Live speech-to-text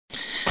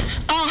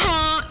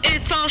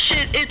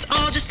shit, it's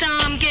all just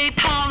dumb gay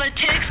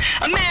politics.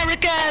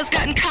 America's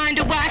gotten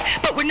kinda whack,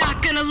 but we're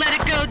not gonna let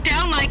it go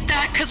down like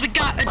that, cause we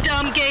got a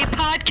dumb gay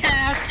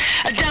podcast,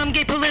 a dumb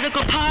gay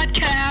political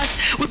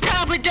podcast. We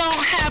probably don't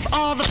have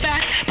all the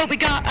facts, but we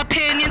got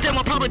opinions and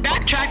we'll probably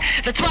backtrack.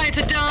 That's why it's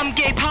a dumb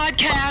gay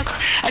podcast,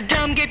 a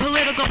dumb gay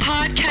political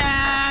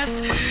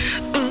podcast.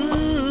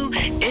 Ooh,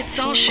 it's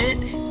all shit,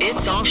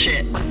 it's all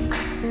shit.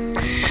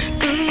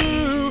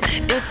 Ooh,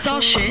 it's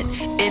all shit,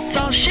 it's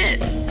all shit.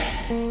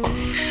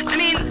 I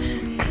mean,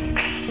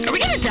 are we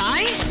gonna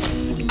die?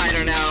 I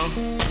don't know.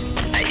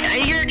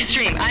 You're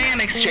extreme. I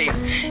am extreme.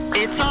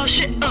 It's all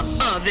shit.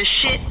 This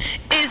shit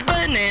is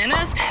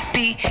bananas.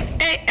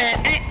 B-A-N-A-N-A-S.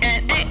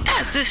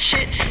 This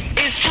shit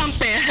is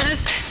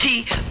Trumpanas.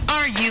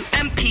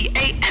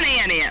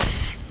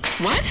 Trumpananas.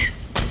 What?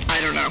 I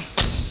don't know.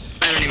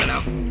 I don't even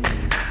know.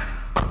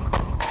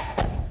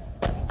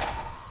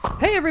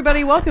 Hey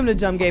everybody, welcome to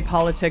Dumb Gay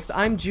Politics.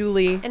 I'm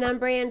Julie. And I'm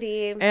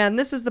Brandy. And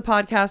this is the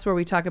podcast where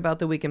we talk about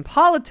the week in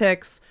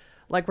politics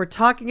like we're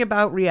talking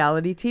about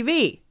reality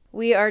TV.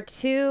 We are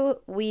 2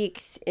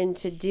 weeks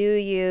into Do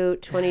You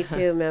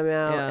 22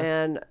 memo, Yeah.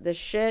 and the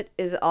shit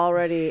is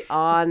already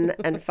on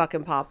and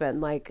fucking popping.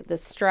 Like, the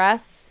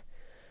stress,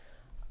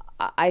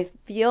 I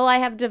feel I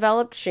have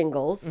developed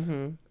shingles.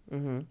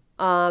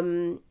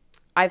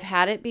 I've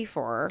had it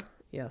before.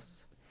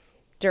 Yes.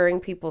 During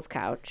People's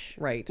Couch.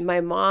 Right.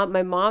 My mom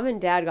and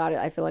dad got it,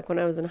 I feel like, when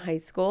I was in high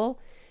school.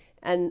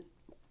 And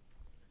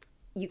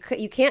you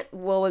can't,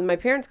 well, when my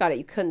parents got it,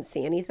 you couldn't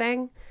see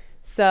anything.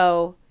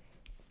 So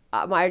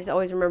I just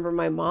always remember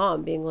my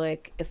mom being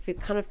like, if it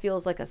kind of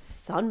feels like a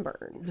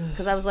sunburn.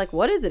 Because I was like,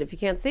 what is it if you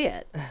can't see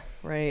it?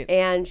 Right.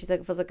 And she's like,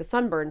 it feels like a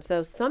sunburn.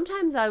 So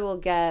sometimes I will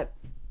get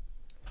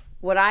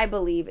what I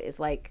believe is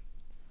like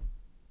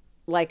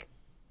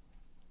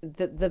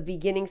the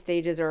beginning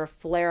stages or a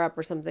flare up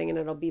or something, and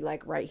it'll be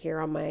like right here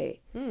on my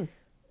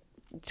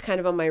kind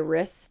of on my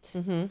wrist,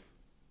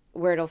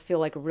 where it'll feel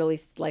like really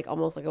like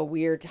almost like a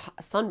weird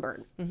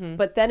sunburn.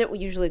 But then it will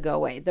usually go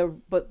away. The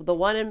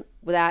one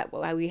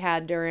that we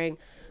had during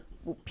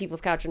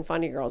People's Couch and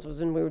Funny Girls was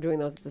when we were doing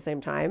those at the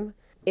same time.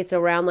 It's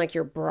around like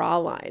your bra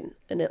line,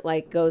 and it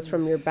like goes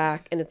from your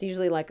back, and it's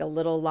usually like a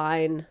little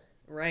line.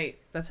 Right.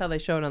 That's how they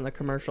show it on the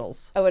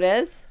commercials. Oh, it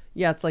is?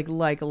 Yeah, it's like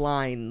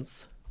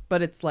lines.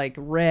 But it's like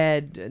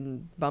red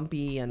and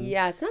bumpy and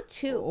yeah, it's not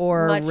too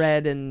or much.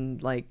 Red and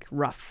like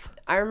rough.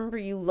 I remember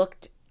you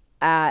looked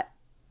at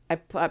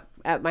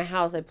my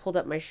house. I pulled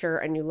up my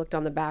shirt and you looked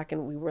on the back,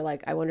 and we were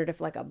like, I wondered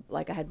if I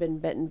had been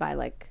bitten by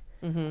like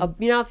you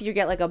know, if you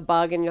get like a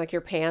bug in like your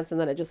pants and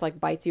then it just like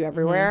bites you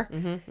everywhere.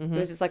 It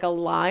was just like a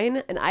line,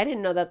 and I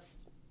didn't know that's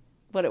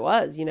what it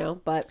was, you know.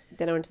 But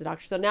then I went to the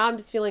doctor, so now I'm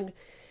just feeling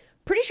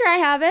pretty sure I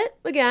have it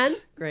again.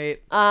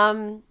 Great.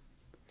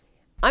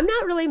 I'm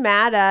not really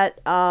mad at,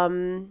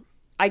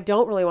 I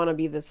don't really want to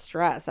be this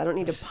stressed. I don't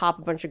need to pop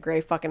a bunch of gray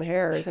fucking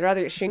hairs. I'd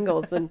rather get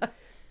shingles than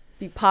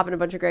be popping a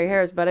bunch of gray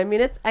hairs. But I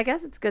mean, I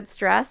guess it's good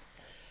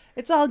stress.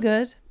 It's all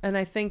good. And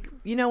I think,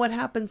 you know what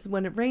happens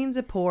when it rains,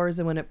 it pours.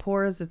 And when it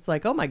pours, it's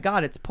like, oh my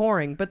God, it's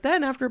pouring. But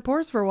then after it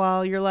pours for a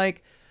while, you're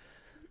like,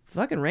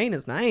 fucking rain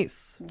is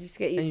nice. You just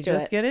get used and to it. You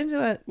just get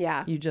into it.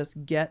 Yeah. You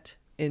just get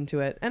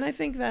into it. And I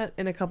think that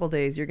in a couple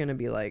days, you're going to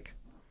be like,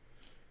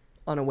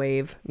 on a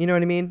wave, you know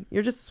what I mean?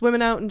 You're just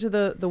swimming out into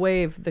the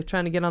wave. They're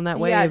trying to get on that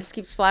wave. Yeah, it just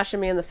keeps splashing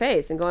me in the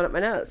face and going up my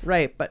nose.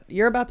 Right, but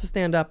you're about to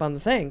stand up on the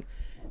thing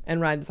and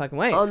ride the fucking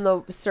wave. On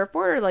the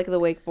surfboard or like the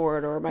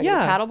wakeboard, or am I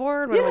gonna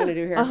paddleboard? What am I gonna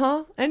do here?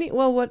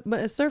 What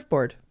a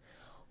surfboard.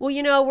 Well,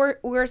 you know,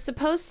 we're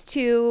supposed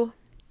to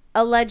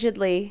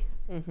allegedly,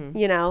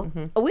 you know,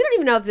 we don't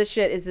even know if this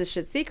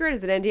shit secret?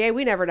 Is it NDA?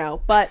 We never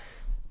know. But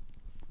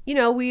you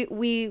know, we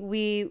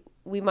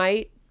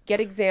might get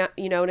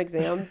an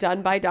exam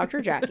done by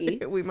Dr.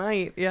 Jackie. We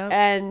might, yeah.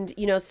 And,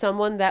 you know,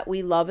 someone that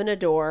we love and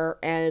adore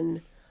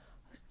and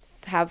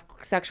have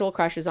sexual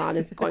crushes on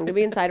is going to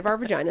be inside of our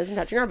vaginas and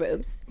touching our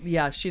boobs.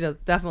 Yeah, she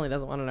definitely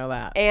doesn't want to know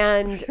that.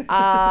 And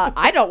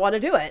I don't want to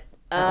do it.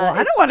 Well,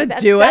 I don't want to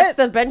do That's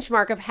the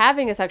benchmark of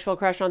having a sexual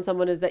crush on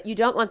someone, is that you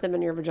don't want them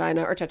in your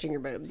vagina or touching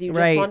your boobs. You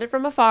just want it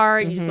from afar.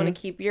 You just want to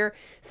keep your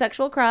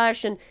sexual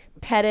crush and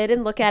pet it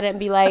and look at it and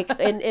be like,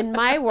 in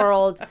my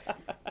world,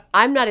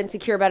 I'm not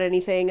insecure about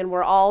anything, and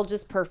we're all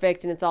just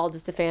perfect, and it's all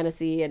just a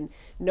fantasy, and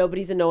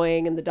nobody's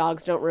annoying, and the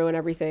dogs don't ruin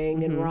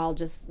everything, and we're all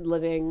just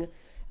living,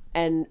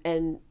 and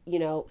you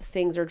know,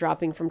 things are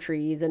dropping from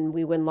trees, and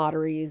we win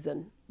lotteries,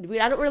 and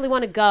I don't really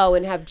want to go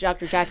and have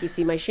Dr. Jackie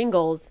see my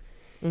shingles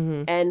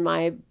and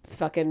my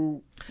fucking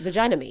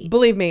vagina meat.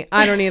 Believe me,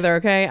 I don't either,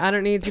 okay? I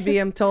don't need to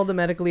be told I'm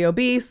medically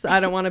obese.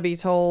 I don't want to be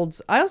told.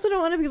 I also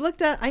don't want to be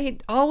looked at. I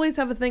always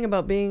have a thing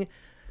about being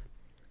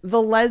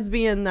the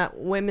lesbian that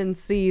women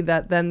see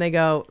that then they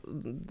go,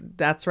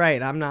 that's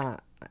right, I'm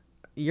not.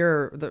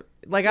 You're the...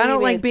 Like, I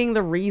don't like being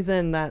the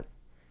reason that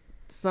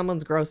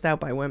someone's grossed out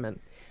by women.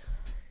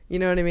 You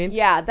know what I mean?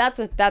 Yeah, that's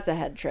a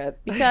head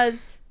trip,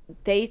 because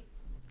they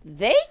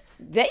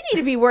need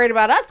to be worried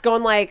about us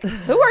going like,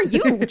 who are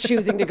you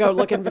choosing to go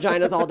look in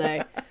vaginas all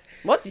day?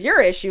 What's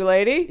your issue,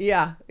 lady?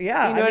 Yeah. You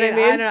know what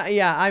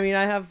I mean?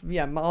 I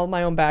have all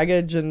my own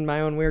baggage and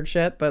my own weird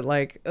shit, but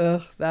like,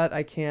 that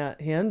I can't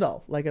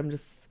handle. Like, I'm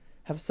just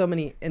have so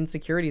many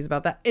insecurities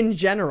about that in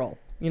general,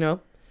 you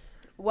know?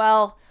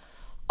 Well,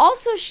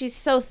 also she's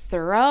so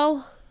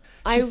thorough.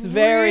 She's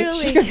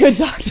a good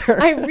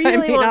doctor. I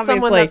really want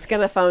someone that's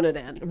going to phone it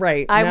in.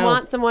 Right. I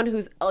want someone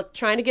who's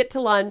trying to get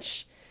to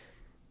lunch.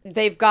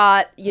 They've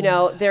got,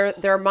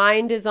 their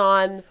mind is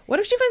on. What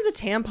if she finds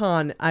a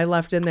tampon I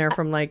left in there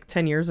from like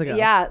 10 years ago?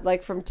 Yeah,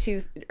 like from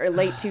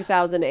late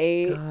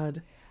 2008.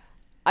 God.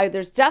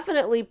 There's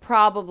definitely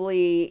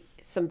probably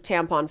some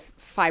tampon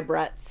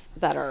fibrettes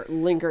that are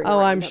lingering. Oh,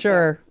 I'm there.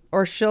 sure.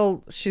 Or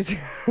she's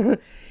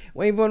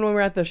when we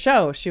were at the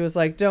show, she was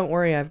like, "Don't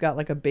worry, I've got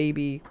like a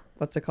baby."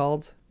 What's it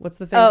called? What's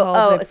the thing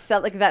called? Oh, so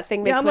like that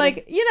thing. I'm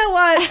like, you know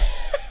what?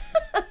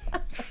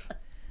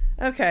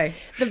 Okay,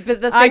 the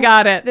thing, I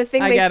got it. The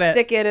thing they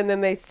stick in and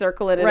then they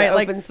circle it. And right, it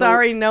like opens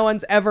sorry, no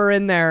one's ever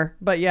in there,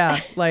 but yeah,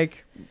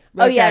 like. Okay.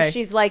 Oh yeah, okay.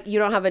 she's like, you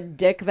don't have a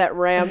dick that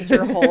rams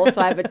her hole, so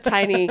I have a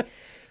tiny.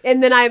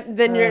 And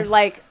then you're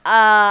like,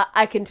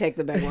 I can take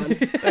the big one.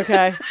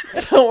 Okay.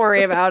 Don't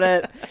worry about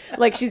it.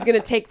 Like she's going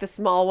to take the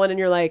small one and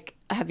you're like,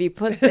 have you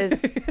put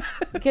this?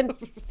 You can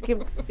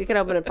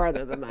open it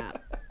farther than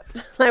that.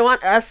 I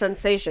want a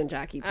sensation,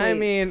 Jackie, please. I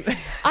mean,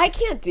 I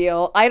can't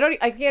deal. I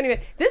can't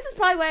even. This is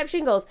probably why I have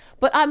shingles.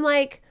 But I'm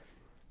like,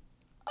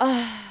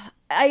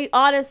 I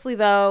honestly,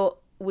 though,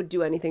 would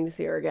do anything to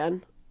see her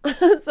again.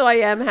 So I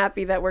am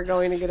happy that we're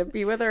going to get to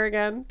be with her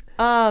again.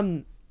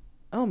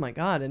 Oh my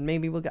God. And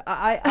maybe we'll get,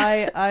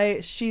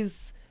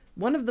 she's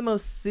one of the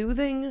most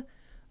soothing,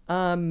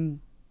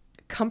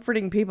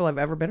 comforting people I've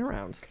ever been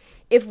around.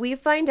 If we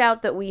find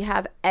out that we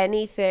have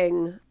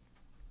anything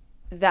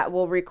that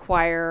will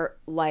require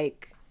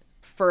like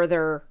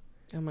further,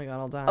 oh my God,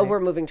 I'll die. Oh, we're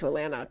moving to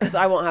Atlanta because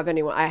I won't have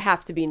anyone. I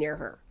have to be near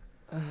her.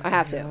 I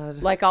have to.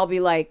 God. Like I'll be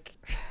like,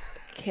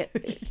 can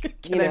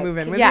I move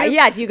in with you?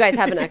 Yeah. Do you guys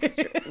have an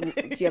extra?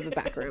 Do you have a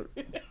back room?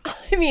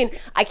 I mean,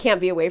 I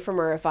can't be away from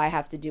her if I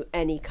have to do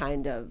any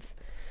kind of.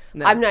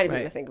 No, I'm not even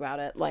going to think about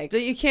it. Like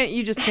you can't.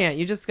 You just can't.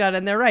 You just got.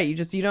 And they're right.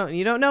 You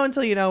don't know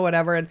until you know.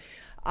 Whatever. And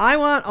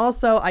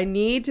I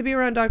need to be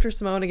around Dr.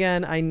 Simone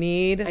again. I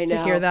need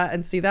to hear that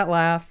and see that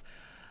laugh.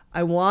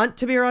 I want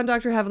to be around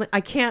Dr. Heavenly.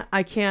 I can't.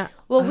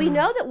 Well, we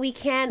know that we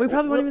can. We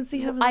probably won't even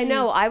see Heavenly. I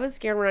know. I was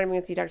scared we're not even going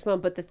to see Dr. Simone.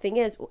 But the thing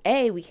is,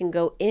 we can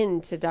go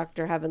into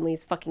Dr.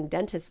 Heavenly's fucking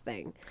dentist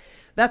thing.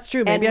 That's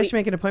true. Maybe I should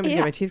make an appointment to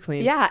get my teeth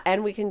cleaned. Yeah,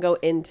 and we can go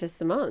into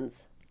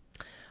Simone's.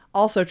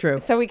 Also true.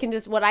 So we can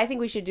what I think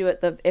we should do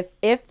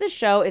if the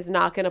show is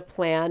not going to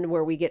plan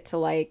where we get to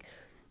like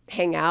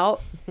hang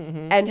out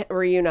and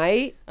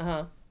reunite.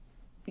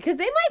 Because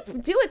they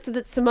might do it so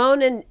that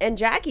Simone and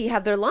Jackie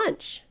have their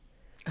lunch.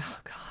 Oh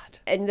God.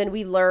 And then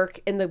we lurk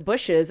in the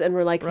bushes and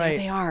we're like, there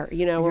they are,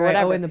 or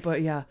whatever. Oh, in the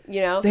butt, yeah.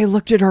 They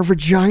looked at our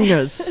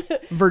vaginas.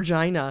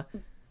 Virgina.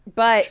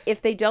 But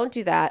if they don't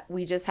do that,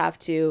 we just have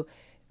to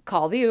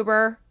call the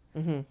Uber.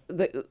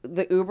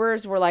 The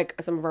Ubers were like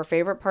some of our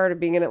favorite part of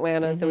being in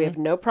Atlanta, so we have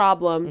no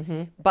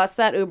problem. Bust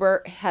that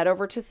Uber, head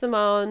over to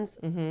Simone's,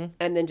 and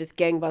then just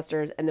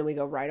gangbusters, and then we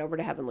go right over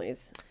to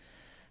Heavenly's.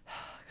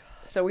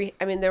 So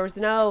there was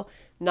no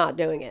not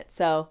doing it.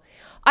 So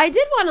I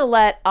did want to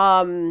let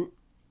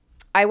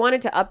I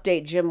wanted to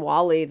update Jim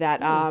Wally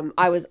that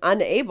I was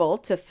unable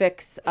to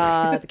fix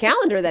the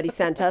calendar that he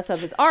sent us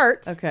of his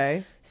art.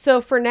 Okay. So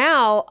for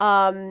now,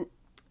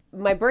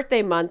 my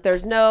birthday month,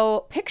 there's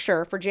no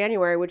picture for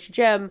January, which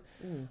Jim,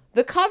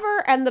 the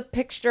cover and the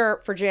picture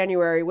for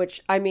January,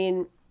 which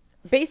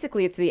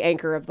basically it's the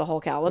anchor of the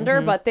whole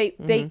calendar, but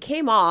they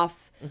came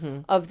off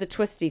of the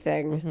twisty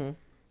thing,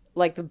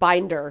 like the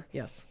binder.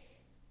 Yes.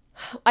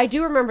 I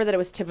do remember that it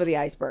was tip of the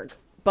iceberg.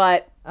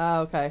 But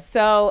okay.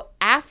 So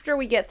after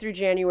we get through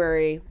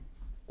January,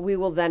 we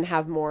will then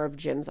have more of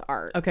Jim's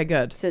art. Okay,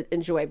 good. To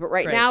enjoy. But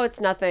right now it's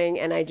nothing.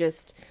 And damn, Jim.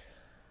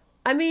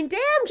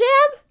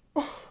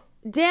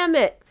 Damn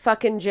it,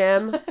 fucking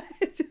Jim.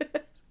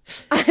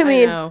 I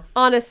mean,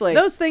 honestly.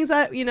 Those things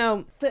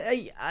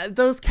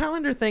those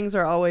calendar things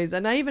are always,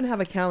 and I even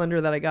have a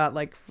calendar that I got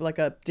like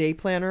a day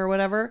planner or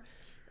whatever.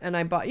 And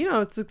I bought,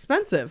 it's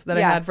expensive that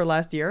I had for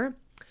last year.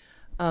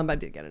 I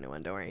did get a new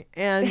one, don't worry.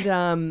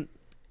 And,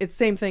 it's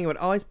same thing. It would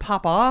always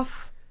pop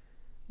off.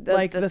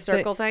 The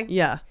circle thing?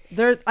 Yeah.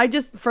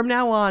 From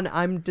now on,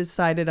 I'm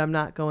decided I'm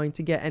not going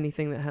to get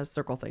anything that has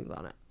circle things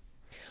on it.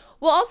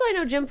 Well, also, I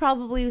know Jim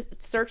probably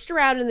searched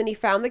around and then he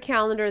found the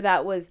calendar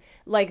that was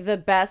like the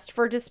best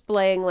for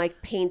displaying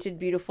like painted,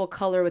 beautiful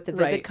color with the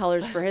vivid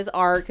colors for his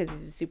art because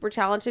he's a super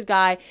talented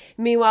guy.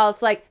 Meanwhile,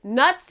 it's like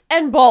nuts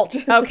and bolts,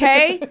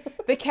 okay?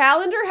 The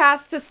calendar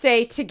has to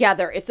stay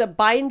together. It's a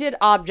binded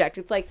object.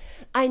 It's like,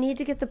 I need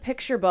to get the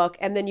picture book,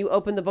 and then you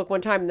open the book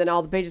one time and then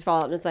all the pages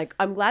fall out and it's like,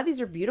 I'm glad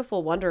these are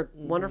beautiful,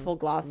 wonderful,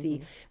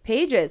 glossy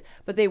pages,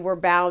 but they were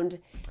bound.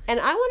 And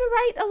I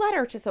want to write a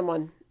letter to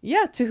someone.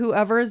 Yeah, to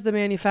whoever is the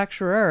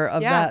manufacturer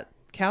of that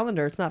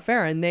calendar. It's not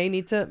fair. And they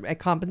need to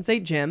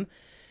compensate Jim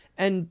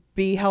and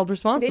be held They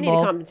responsible. need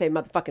to compensate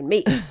motherfucking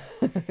me.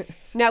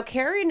 Now,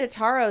 Carrie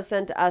Notaro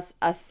sent us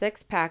a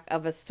 6-pack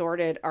of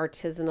assorted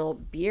artisanal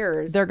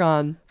beers. They're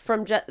gone.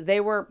 They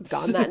were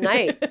gone that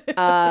night.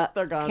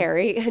 They're gone.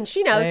 Carrie, and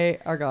she knows. They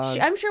are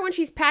gone. I'm sure when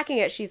she's packing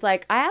it, she's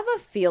like, I have a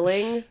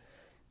feeling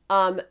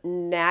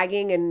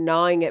nagging and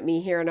gnawing at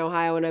me here in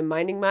Ohio when I'm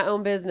minding my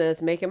own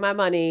business, making my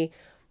money,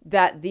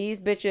 that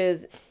these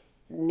bitches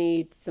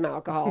need some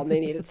alcohol and they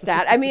need it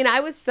stat. I mean, I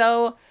was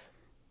so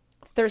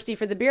thirsty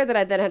for the beer that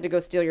I then had to go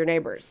steal your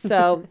neighbor's.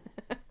 So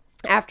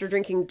after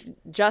drinking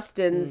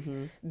Justin's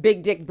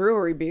Big Dick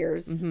Brewery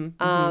beers,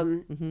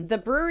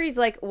 the brewery's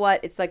like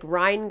what? It's like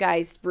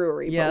Rheingeist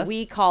Brewery, Yes. but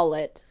we call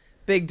it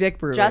Big Dick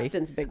Brewery.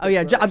 Justin's Big Dick Oh,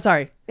 yeah. Brewery. I'm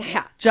sorry.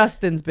 Yeah.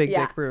 Justin's Big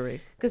Yeah. Dick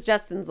Brewery. Because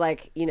Justin's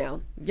like,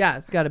 Yeah,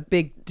 it's got a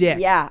big dick.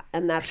 yeah,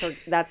 and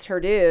that's her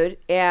dude.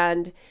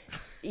 And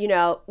we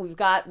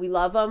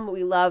love him.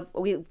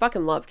 We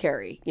fucking love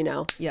Carrie,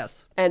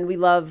 Yes. and we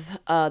love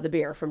the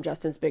beer from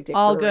Justin's Big Dick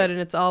All Brewery. good. And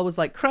it's always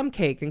like crumb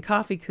cake and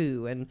coffee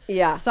coo and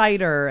Yeah.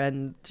 cider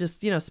and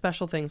just,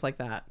 special things like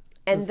that.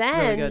 And It's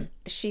then really good.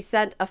 she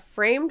sent a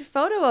framed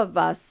photo of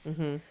us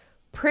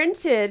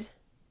printed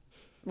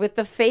with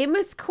the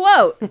famous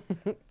quote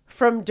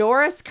from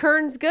Doris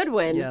Kearns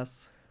Goodwin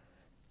Yes.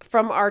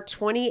 from our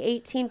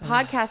 2018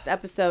 podcast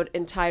episode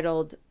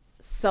entitled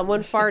Someone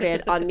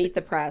Farted on Meet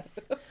the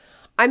Press.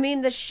 I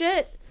mean, the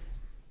shit,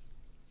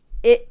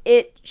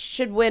 it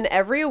should win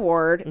every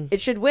award.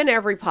 It should win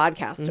every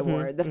podcast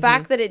award. The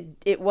fact that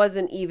it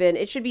wasn't even,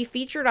 it should be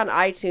featured on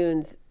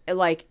iTunes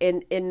like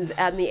in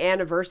the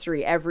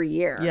anniversary every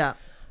year. Yeah.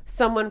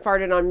 Someone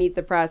farted on Meet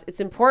the Press. It's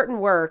important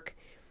work.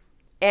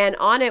 And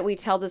on it, we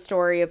tell the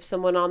story of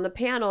someone on the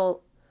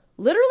panel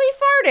literally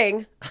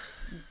farting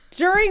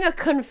during a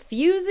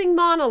confusing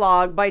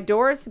monologue by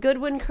Doris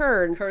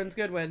Kearns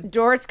Goodwin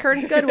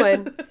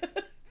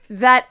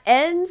that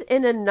ends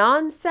in a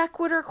non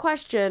sequitur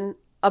question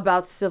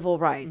about civil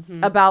rights,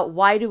 about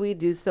why do we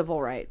do civil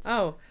rights.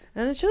 Oh,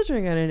 and the children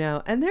are going to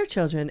know, and their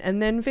children.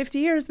 And then 50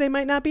 years, they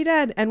might not be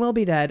dead and will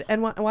be dead.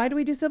 And why do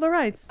we do civil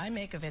rights? I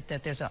make of it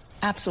that there's an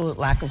absolute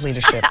lack of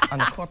leadership on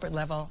the corporate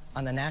level,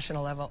 on the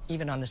national level,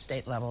 even on the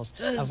state levels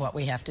of what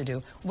we have to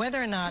do.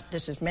 Whether or not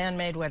this is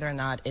man-made, whether or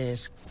not it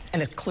is,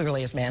 and it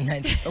clearly is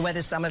man-made, or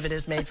whether some of it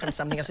is made from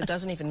something else, it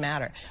doesn't even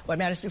matter. What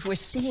matters is if we're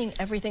seeing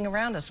everything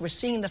around us. We're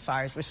seeing the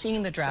fires, we're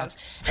seeing the droughts,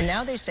 and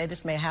now they say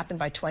this may happen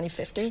by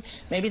 2050.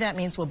 Maybe that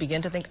means we'll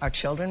begin to think our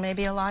children may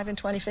be alive in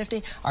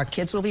 2050, our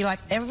kids will be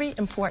alive. Every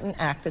important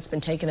act that's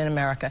been taken in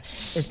America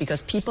is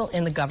because people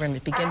in the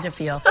government begin to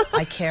feel,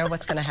 I care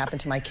what's going to happen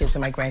to my kids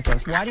and my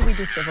grandkids. Why do we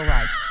do civil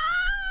rights?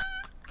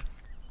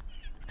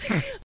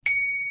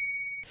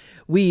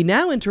 We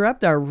now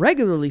interrupt our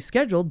regularly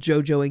scheduled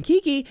JoJo and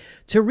Kiki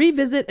to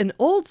revisit an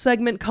old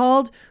segment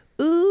called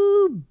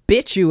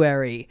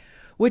Obituary,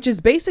 which is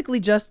basically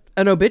just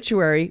an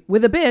obituary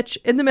with a bitch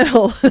in the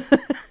middle.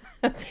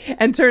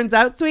 And turns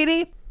out,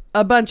 sweetie,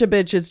 a bunch of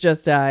bitches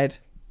just died.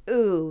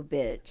 Ooh,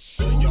 bitch.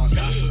 Y'all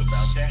gossip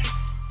about that.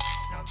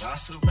 Y'all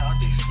gossip about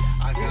this.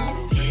 I got a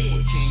ring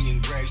with King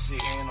and Greg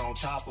sitting on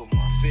top of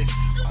my fist.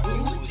 My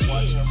dude was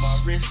watching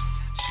my wrist.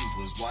 She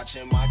was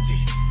watching my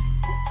dick.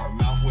 Her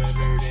mouth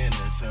weathered in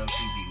the tub.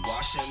 She be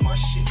washing my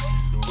shit.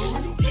 The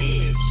royal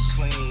penis is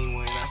clean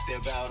when I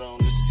step out on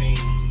the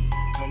scene.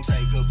 Come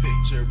take a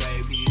picture,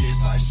 baby.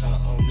 This like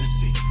something to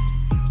see.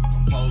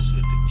 I'm posed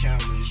with the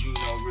cameras, you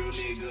know, real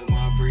nigga,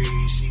 my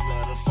breed. She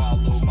love to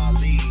follow my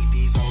lead.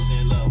 These hoes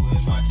in love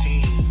with my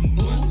team.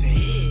 My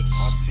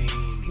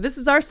team. This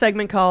is our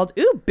segment called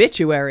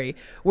Obituary,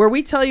 where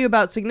we tell you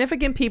about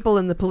significant people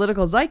in the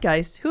political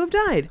zeitgeist who have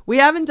died. We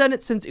haven't done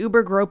it since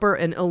Uber groper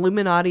and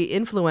Illuminati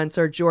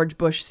influencer George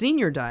Bush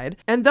Sr. died,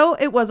 and though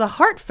it was a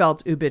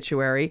heartfelt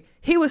obituary,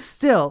 he was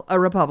still a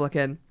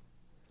Republican.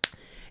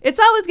 It's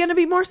always going to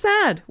be more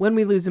sad when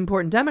we lose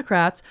important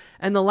Democrats,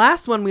 and the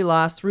last one we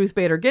lost, Ruth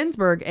Bader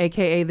Ginsburg,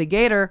 aka the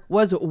Gator,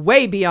 was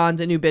way beyond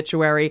an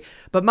obituary,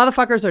 but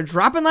motherfuckers are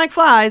dropping like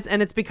flies,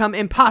 and it's become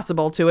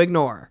impossible to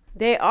ignore.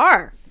 They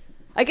are.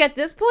 Like at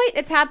this point,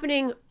 it's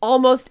happening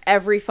almost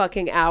every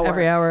fucking hour.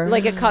 Every hour.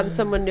 Like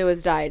someone new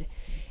has died.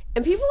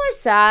 And people are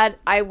sad,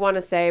 I want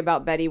to say,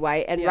 about Betty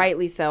White, and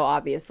rightly so,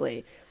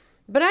 obviously.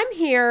 But I'm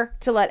here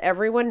to let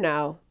everyone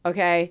know,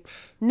 okay?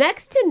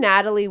 Next to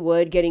Natalie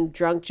Wood getting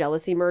drunk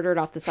jealousy murdered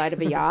off the side of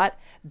a yacht,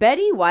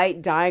 Betty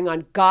White dying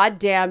on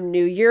goddamn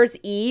New Year's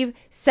Eve,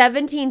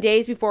 17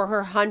 days before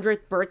her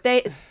 100th birthday,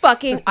 is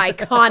fucking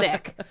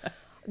iconic.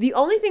 The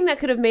only thing that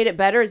could have made it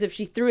better is if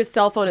she threw a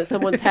cell phone at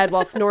someone's head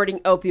while snorting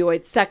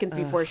opioids seconds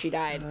before she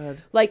died.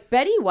 God. Like,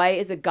 Betty White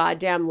is a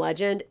goddamn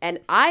legend, and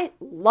I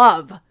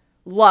love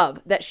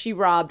that she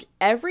robbed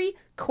every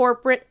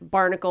corporate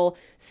barnacle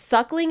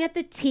suckling at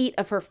the teat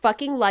of her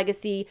fucking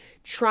legacy,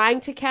 trying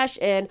to cash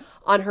in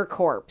on her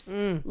corpse.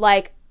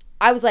 Like,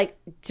 I was like,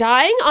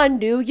 dying on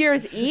New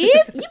Year's Eve?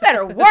 You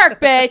better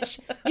work, bitch.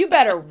 You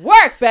better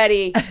work,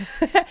 Betty.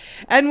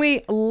 And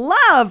we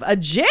love a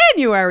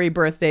January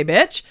birthday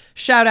bitch.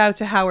 Shout out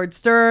to Howard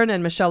Stern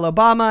and Michelle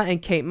Obama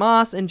and Kate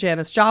Moss and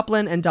Janis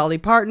Joplin and Dolly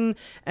Parton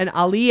and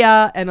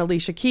Aaliyah and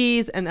Alicia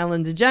Keys and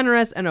Ellen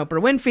DeGeneres and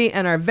Oprah Winfrey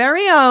and our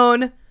very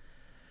own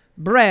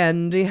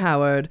Brandy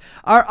Howard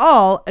are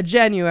all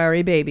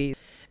January babies.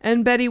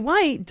 And Betty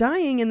White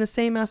dying in the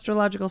same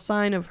astrological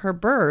sign of her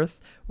birth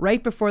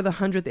right before the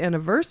 100th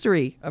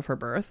anniversary of her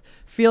birth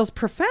feels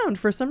profound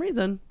for some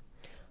reason.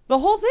 The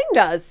whole thing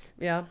does.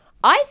 Yeah.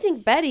 I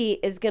think Betty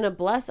is going to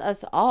bless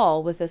us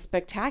all with a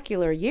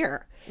spectacular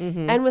year.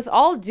 And with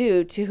all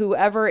due to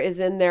whoever is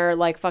in their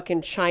like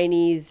fucking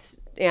Chinese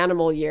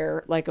animal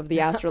year, like of the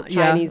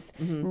Chinese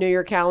New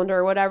Year calendar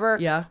or whatever,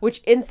 which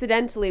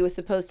incidentally was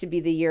supposed to be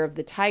the year of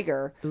the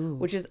tiger,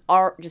 which is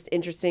just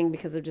interesting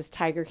because of just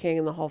Tiger King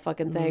and the whole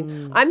fucking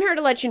thing. I'm here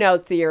to let you know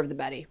it's the year of the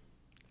Betty.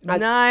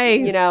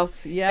 Nice. You know,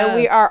 yes. And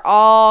we are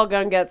all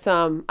going to get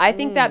some. I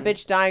think that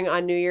bitch dying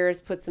on New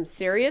Year's put some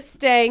serious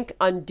stank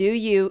on Do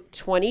You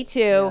 22.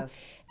 Yes.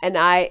 And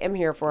I am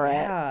here for it.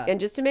 And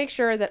just to make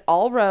sure that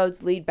all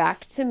roads lead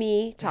back to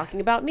me,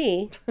 talking about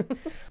me,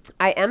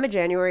 I am a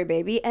January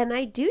baby, and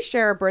I do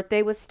share a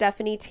birthday with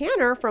Stephanie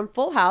Tanner from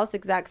Full House,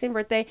 exact same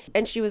birthday.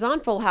 And she was on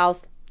Full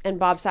House, and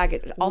Bob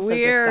Saget also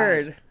just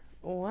died.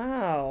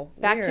 Wow.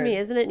 Back to me.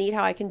 Isn't it neat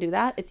how I can do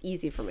that? It's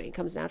easy for me. It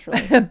comes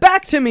naturally.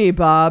 Back to me,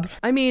 Bob.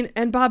 I mean,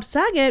 and Bob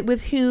Saget,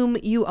 with whom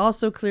you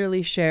also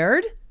clearly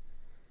shared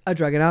a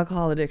drug and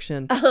alcohol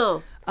addiction.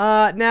 Oh.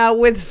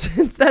 Now,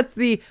 since that's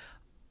the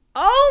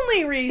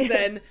only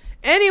reason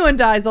anyone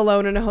dies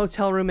alone in a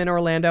hotel room in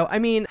Orlando. I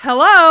mean,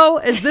 hello,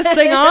 is this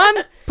thing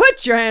on?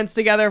 Put your hands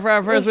together for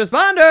our first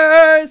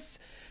responders.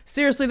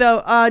 Seriously,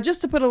 though,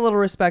 just to put a little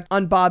respect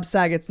on Bob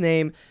Saget's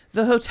name,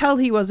 the hotel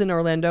he was in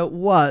Orlando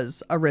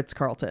was a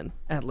Ritz-Carlton,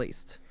 at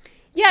least.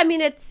 Yeah, I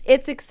mean, it's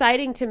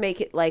exciting to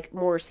make it like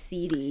more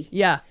seedy.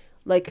 Yeah.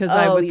 Like, because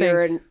I would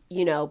you're think,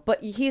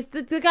 but he's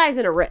the guy's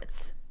in a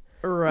Ritz.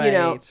 Right. You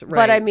know, right,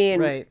 but I mean,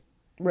 right.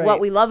 What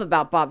we love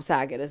about Bob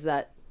Saget is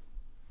that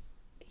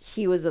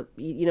he was a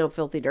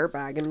filthy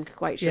dirtbag, and I'm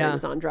quite sure he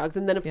was on drugs.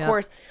 And then of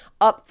course,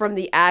 up from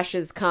the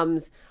ashes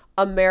comes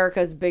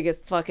America's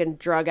biggest fucking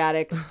drug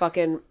addict,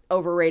 fucking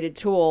overrated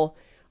tool,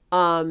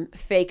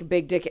 fake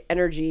big dick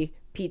energy,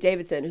 Pete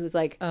Davidson, who's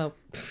like,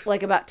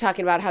 about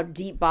talking about how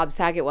deep Bob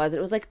Saget was. And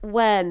it was like,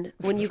 when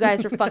you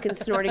guys were fucking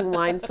snorting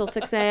lines till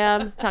 6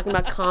 a.m. talking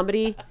about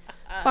comedy,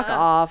 fuck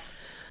off.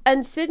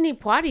 And Sidney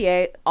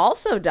Poitier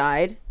also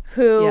died,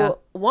 who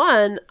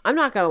one, I'm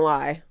not gonna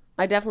lie,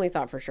 I definitely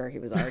thought for sure he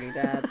was already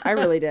dead. I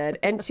really did.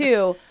 And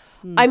two,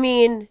 I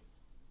mean,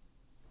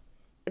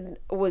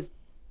 was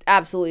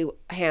absolutely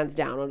hands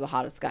down one of the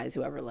hottest guys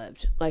who ever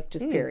lived. Like,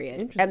 just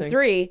period. And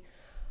three,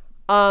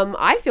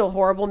 I feel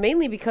horrible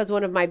mainly because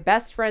one of my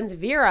best friends,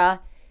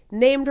 Vera,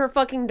 named her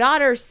fucking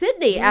daughter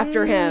Sydney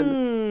after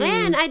him.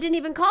 And I didn't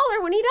even call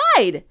her when he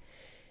died.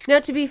 Now,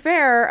 to be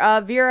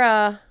fair,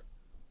 Vera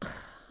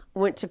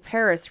went to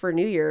Paris for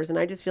New Year's, and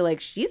I just feel like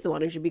she's the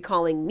one who should be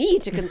calling me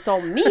to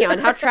console me on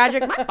how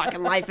tragic my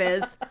fucking life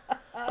is.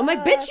 I'm like,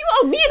 bitch, you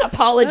owe me an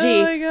apology.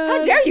 Oh my God.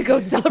 How dare you go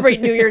celebrate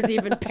New Year's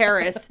Eve in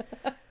Paris?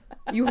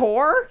 You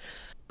whore.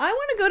 I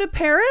want to go to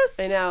Paris.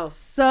 I know.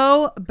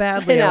 So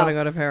badly I want to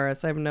go to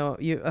Paris. I have no...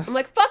 I'm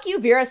like, fuck you,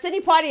 Vera.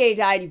 Sidney Poitier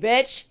died, you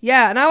bitch.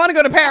 Yeah, and I want to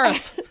go to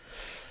Paris.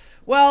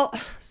 Well,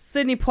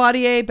 Sidney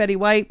Poitier, Betty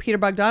White, Peter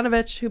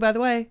Bogdanovich, who, by the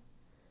way,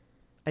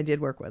 I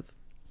did work with.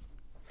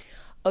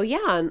 Oh,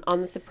 yeah,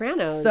 on The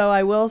Sopranos. So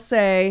I will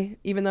say,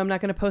 even though I'm not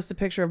going to post a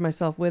picture of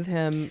myself with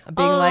him,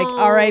 being like,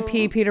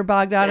 R.I.P. Peter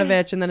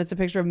Bogdanovich, and then it's a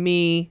picture of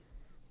me.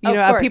 You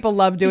know, people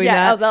love doing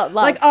that.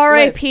 Like,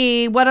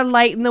 R.I.P., what a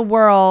light in the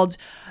world.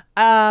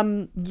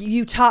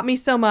 You taught me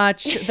so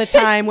much the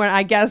time when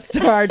I guest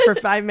starred for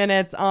 5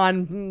 minutes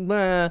on,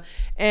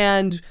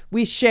 and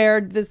we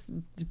shared this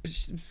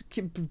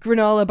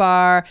granola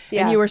bar,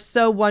 and you were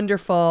so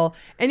wonderful.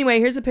 Anyway,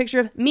 here's a picture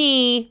of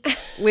me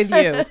with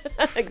you.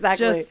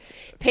 Exactly. Just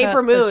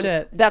Paper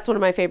Moon. That's one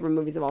of my favorite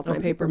movies of all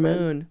time. Paper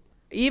Moon.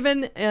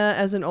 Even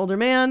as an older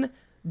man,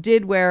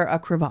 did wear a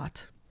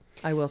cravat.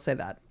 I will say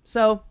that.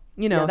 So,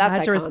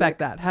 had to respect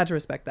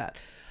that.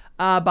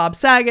 Bob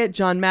Saget,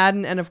 John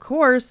Madden, and of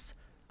course,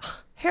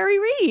 Harry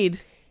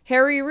Reid.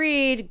 Harry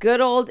Reid,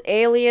 good old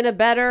alien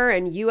abettor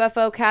and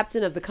UFO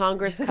captain of the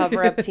Congress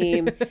cover-up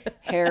team,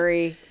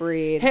 Harry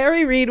Reid.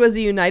 Harry Reid was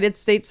a United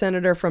States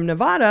Senator from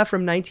Nevada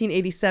from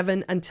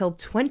 1987 until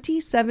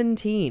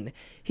 2017.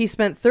 He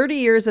spent 30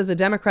 years as a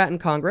Democrat in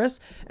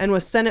Congress and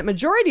was Senate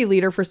Majority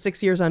Leader for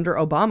 6 years under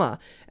Obama,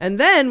 and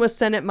then was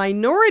Senate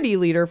Minority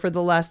Leader for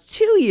the last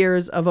 2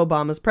 years of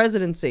Obama's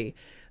presidency.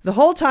 The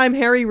whole time,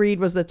 Harry Reid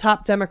was the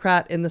top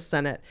Democrat in the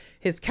Senate.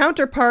 His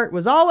counterpart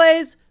was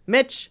always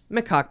Mitch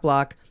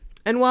McCockblock.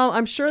 And while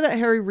I'm sure that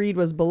Harry Reid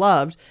was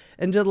beloved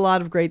and did a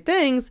lot of great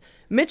things,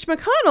 Mitch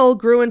McConnell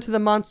grew into the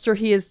monster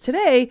he is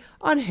today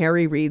on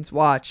Harry Reid's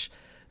watch.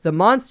 The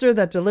monster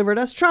that delivered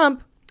us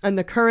Trump and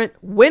the current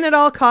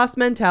win-at-all-cost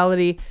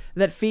mentality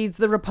that feeds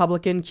the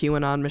Republican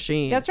QAnon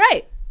machine. That's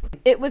right.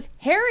 It was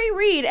Harry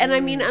Reid, and I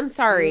mean, I'm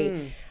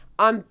sorry.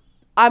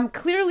 I'm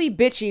clearly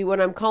bitchy when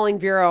I'm calling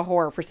Vera a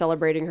whore for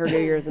celebrating her New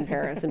Year's in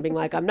Paris and being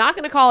like, I'm not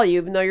going to call you,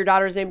 even though your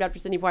daughter's named after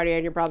Sidney Poitier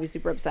and you're probably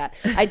super upset.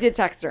 I did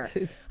text her.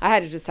 I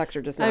had to just text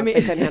her just now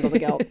because I couldn't handle the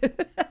guilt.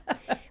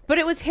 But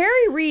it was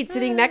Harry Reid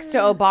sitting next to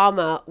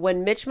Obama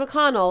when Mitch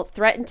McConnell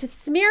threatened to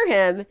smear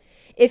him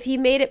if he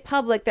made it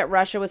public that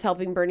Russia was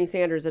helping Bernie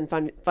Sanders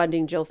and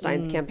funding Jill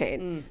Stein's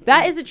campaign.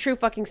 That is a true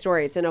fucking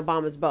story. It's in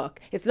Obama's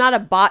book. It's not a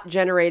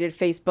bot-generated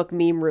Facebook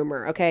meme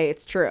rumor, okay?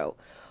 It's true.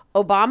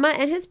 Obama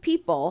and his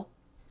people,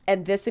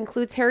 and this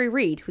includes Harry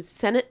Reid, who's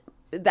Senate,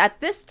 at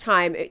this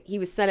time, he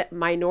was Senate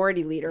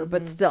minority leader,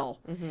 but still.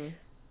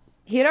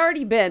 He had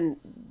already been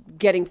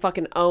getting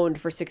fucking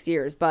owned for 6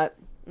 years, but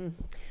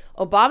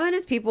Obama and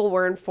his people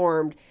were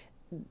informed,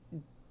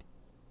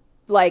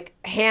 like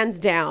hands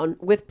down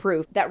with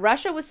proof, that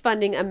Russia was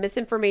funding a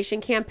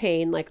misinformation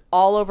campaign like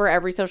all over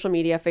every social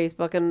media,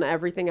 Facebook and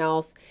everything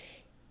else,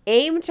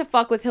 aimed to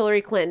fuck with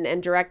Hillary Clinton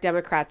and direct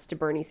Democrats to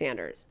Bernie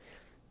Sanders.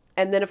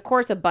 And then, of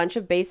course, a bunch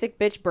of basic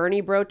bitch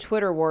Bernie bro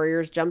Twitter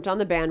warriors jumped on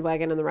the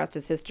bandwagon and the rest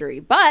is history.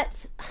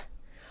 But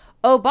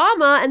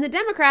Obama and the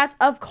Democrats,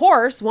 of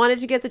course, wanted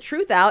to get the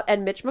truth out.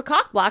 And Mitch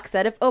McCockblock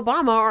said if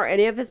Obama or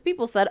any of his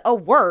people said a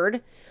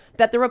word,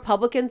 that the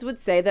Republicans would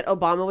say that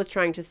Obama was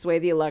trying to sway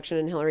the election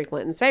in Hillary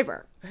Clinton's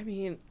favor.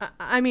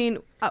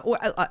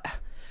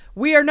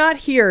 We are not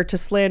here to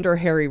slander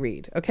Harry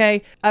Reid,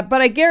 okay?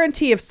 But I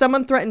guarantee if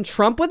someone threatened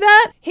Trump with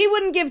that, he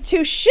wouldn't give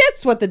two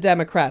shits what the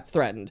Democrats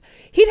threatened.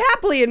 He'd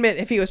happily admit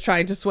if he was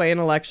trying to sway an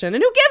election.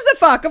 And who gives a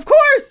fuck? Of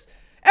course!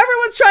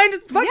 Everyone's trying to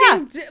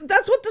fucking...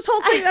 That's what this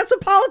whole thing... That's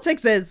what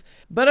politics is.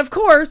 But of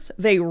course,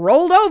 they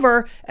rolled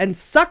over and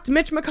sucked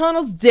Mitch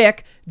McConnell's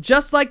dick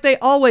just like they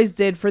always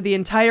did for the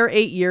entire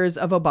 8 years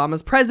of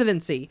Obama's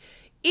presidency.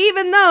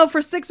 Even though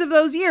for 6 of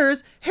those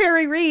years,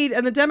 Harry Reid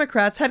and the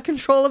Democrats had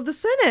control of the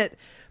Senate.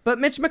 But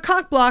Mitch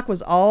McCockblock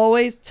was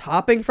always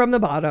topping from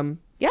the bottom.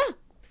 Yeah,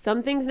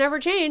 some things never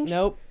change.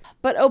 Nope.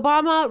 But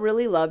Obama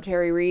really loved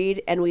Harry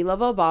Reid, and we love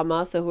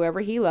Obama, so whoever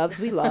he loves,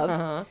 we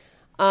love.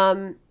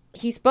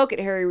 He spoke at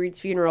Harry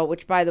Reid's funeral,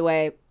 which, by the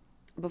way,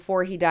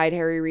 before he died,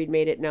 Harry Reid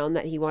made it known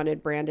that he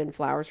wanted Brandon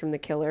Flowers from the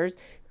Killers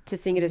to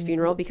sing at his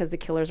funeral because the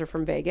Killers are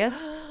from Vegas,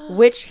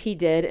 which he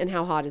did. And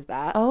how hot is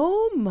that?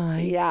 Oh,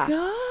 my God.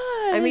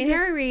 I mean,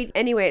 Harry Reid,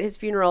 anyway, at his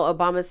funeral,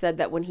 Obama said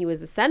that when he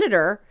was a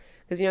senator,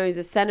 because, you know, he's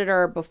a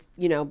senator, before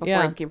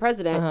he became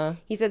president,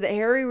 he said that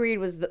Harry Reid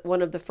was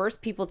one of the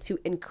first people to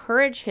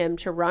encourage him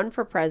to run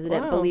for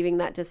president, believing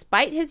that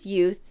despite his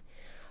youth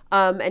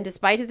and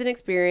despite his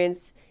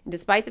inexperience, and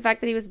despite the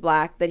fact that he was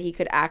black, that he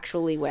could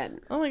actually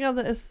win. Oh, my God,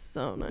 that is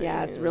so nice.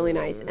 Yeah, it's really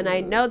nice. And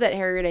I know that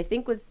Harry Reid, I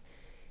think, was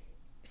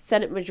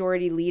Senate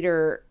Majority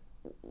Leader,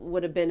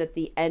 would have been at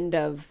the end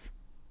of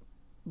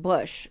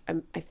Bush,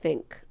 I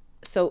think.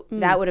 So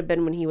that would have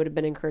been when he would have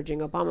been encouraging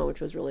Obama, which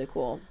was really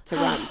cool to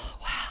run.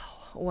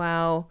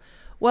 Wow.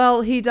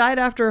 Well, he died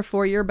after a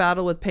 4-year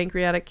battle with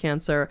pancreatic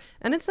cancer,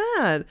 and it's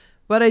sad.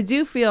 But I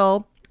do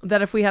feel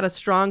that if we had a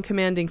strong,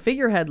 commanding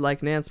figurehead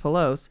like Nancy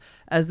Pelosi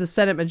as the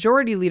Senate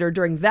Majority Leader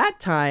during that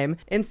time,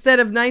 instead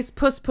of nice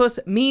puss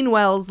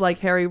meanwells like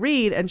Harry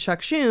Reid and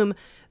Chuck Schumer,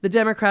 the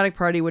Democratic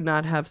Party would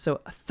not have so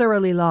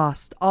thoroughly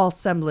lost all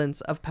semblance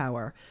of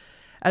power.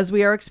 As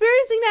we are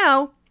experiencing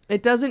now,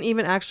 it doesn't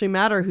even actually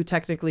matter who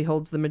technically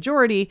holds the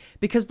majority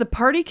because the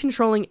party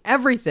controlling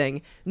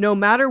everything, no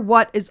matter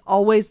what, is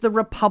always the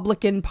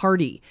Republican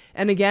Party.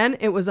 And again,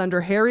 it was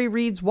under Harry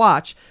Reid's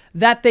watch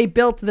that they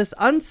built this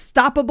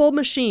unstoppable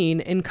machine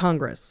in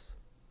Congress.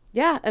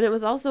 Yeah, and it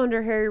was also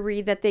under Harry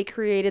Reid that they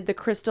created the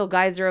crystal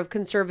geyser of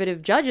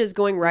conservative judges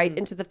going right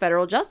into the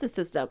federal justice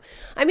system.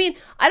 I mean,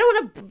 I don't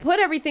want to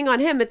put everything on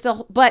him,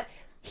 but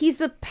he's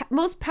the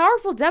most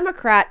powerful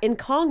Democrat in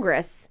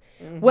Congress.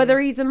 Whether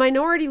he's the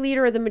minority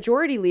leader or the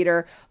majority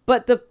leader,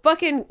 but the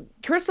fucking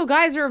crystal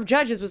geyser of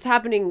judges was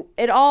happening.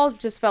 It all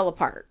just fell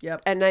apart.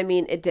 Yep. And I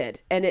mean, it did.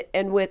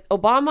 And with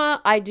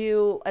Obama,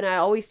 and I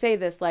always say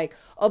this, like,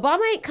 Obama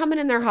ain't coming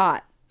in there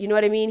hot. You know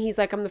what I mean? He's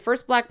like, I'm the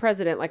first black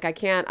president. Like,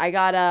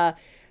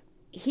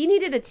 he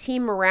needed a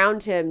team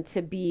around him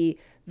to be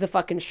the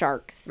fucking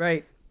sharks.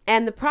 Right.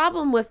 And the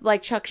problem with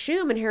like Chuck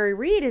Schumer and Harry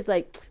Reid is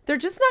like, they're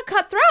just not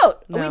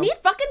cutthroat. No. We need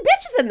fucking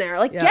bitches in there.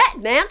 Like, get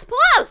Nancy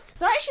Pelosi.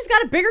 Sorry, she's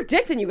got a bigger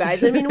dick than you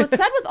guys. I mean, it was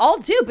said with all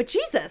due, but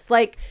Jesus,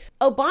 like,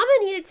 Obama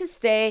needed to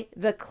stay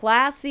the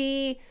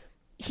classy.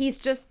 He's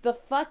just the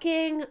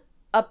fucking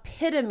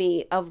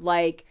epitome of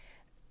like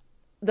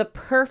the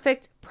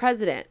perfect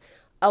president.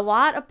 A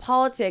lot of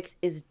politics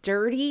is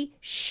dirty,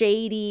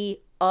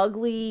 shady,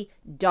 ugly,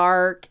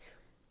 dark.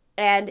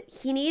 And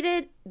he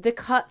needed the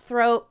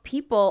cutthroat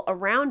people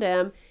around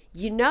him.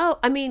 You know,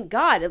 I mean,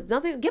 God, if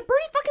nothing, get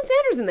Bernie fucking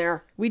Sanders in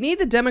there. We need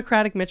the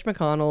Democratic Mitch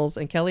McConnells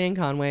and Kellyanne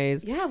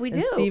Conways. Yeah, we do.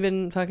 And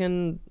Stephen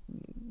fucking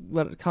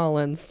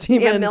Collins.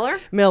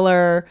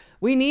 Miller.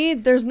 We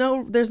need. There's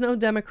no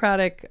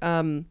Democratic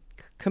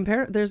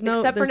There's no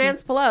except for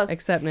Nancy Pelosi,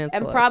 except Nancy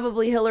and Pelosi.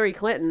 probably Hillary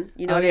Clinton.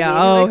 You know what yeah. I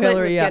mean? Oh, Clinton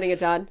Hillary, was yeah. getting it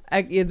done.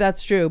 Yeah,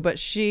 that's true. But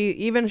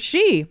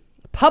she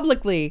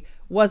publicly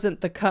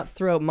wasn't the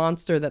cutthroat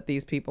monster that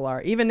these people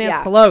are. Even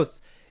Nancy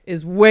Pelosi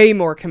is way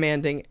more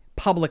commanding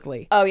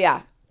publicly. Oh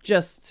yeah.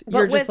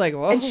 You're just like,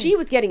 whoa. And she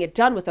was getting it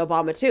done with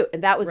Obama too,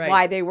 and that was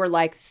why they were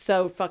like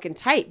so fucking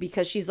tight,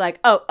 because she's like,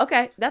 oh,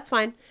 okay, that's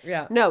fine.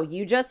 Yeah. No,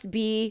 you just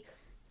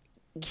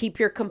keep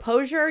your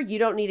composure. You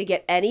don't need to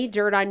get any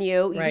dirt on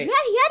you. Right. Yeah, he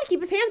had to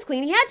keep his hands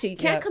clean. He had to. You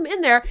can't come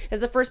in there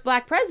as the first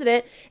black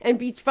president and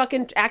be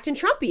fucking acting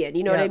Trumpian.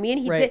 You know what I mean?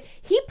 He did.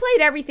 He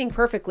played everything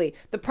perfectly.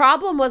 The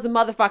problem was the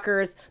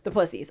motherfuckers, the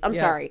pussies. I'm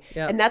sorry.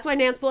 Yeah. And that's why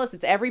Nancy Pelosi,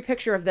 it's every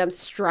picture of them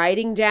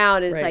striding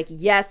down, and it's like,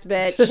 yes,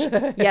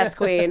 bitch. Yes,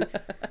 queen.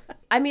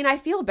 I mean, I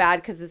feel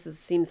bad because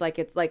seems like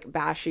it's like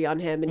bashy on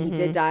him, and he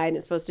did die, and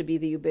it's supposed to be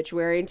the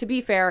obituary. And to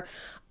be fair,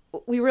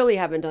 we really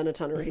haven't done a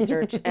ton of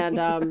research, and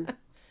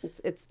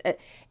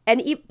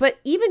but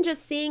even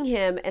just seeing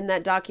him in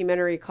that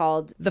documentary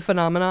called The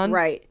Phenomenon,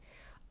 right,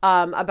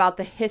 about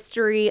the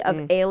history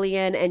of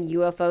alien and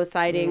UFO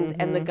sightings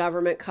and the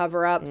government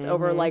cover-ups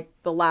over like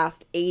the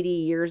last 80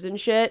 years and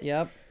shit.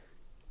 Yep.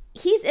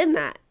 He's in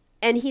that,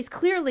 and he's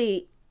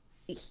clearly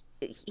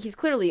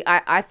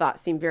I thought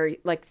seemed very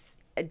like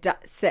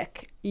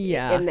sick.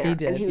 Yeah, in there. he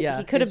did. And he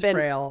yeah, could have been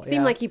frail.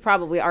 seemed like he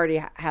probably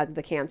already had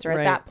the cancer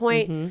at that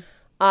point.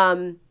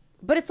 Mm-hmm.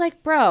 But it's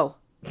like, bro.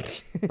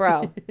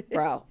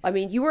 I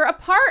mean, you were a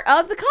part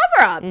of the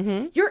cover-up.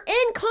 Mm-hmm. You're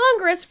in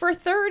Congress for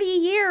 30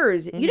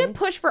 years. You didn't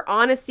push for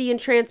honesty and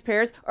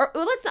transparency.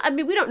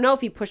 We don't know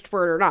if he pushed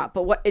for it or not,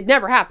 but it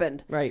never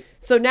happened. Right.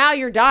 So now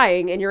you're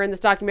dying, and you're in this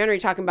documentary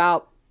talking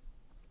about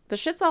the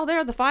shit's all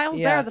there, the files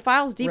there, the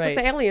files deep with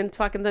the aliens,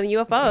 fucking the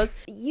UFOs.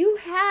 You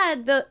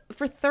had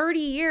for 30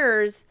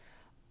 years,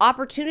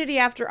 opportunity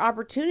after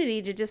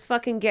opportunity to just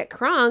fucking get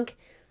crunk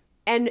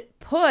and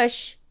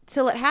push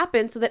till it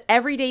happened so that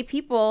everyday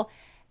people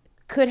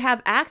could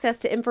have access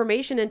to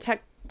information and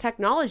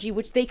technology,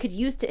 which they could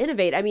use to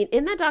innovate. I mean,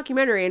 in that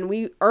documentary, and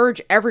we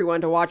urge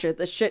everyone to watch it,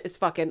 the shit is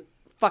fucking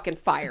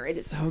fire. It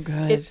is so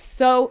good. It's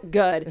so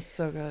good. It's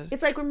so good.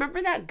 It's like,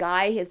 remember that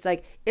guy? It's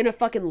like in a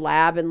fucking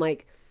lab in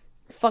like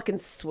fucking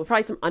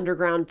probably some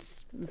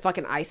underground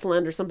fucking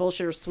Iceland or some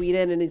bullshit, or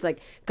Sweden, and he's like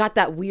got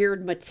that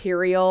weird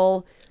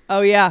material.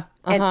 Oh yeah.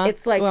 And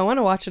it's like, I want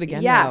to watch it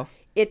again now.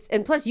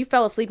 And plus you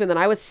fell asleep, and then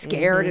I was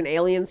scared, and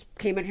aliens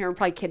came in here and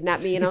probably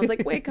kidnapped me, and I was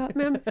like, wake up,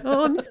 man.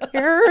 Oh, I'm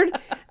scared.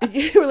 And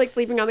you were like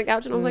sleeping on the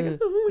couch, and I was like,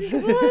 oh my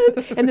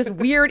God. And this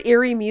weird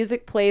eerie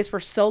music plays for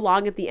so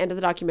long at the end of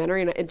the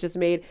documentary, and it just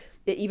made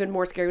it even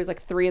more scary. It was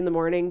like 3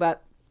 a.m.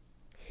 But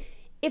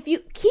if you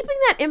keeping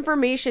that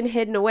information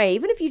hidden away,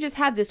 even if you just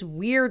have this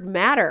weird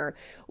matter,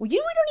 we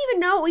don't even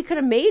know what we could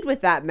have made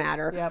with that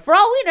matter. Yep. For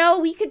all we know,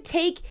 we could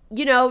take,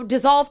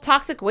 dissolve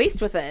toxic waste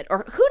with it,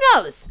 or who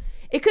knows?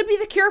 It could be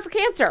the cure for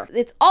cancer.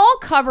 It's all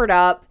covered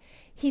up.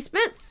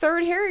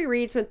 Harry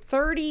Reid spent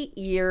 30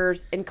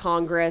 years in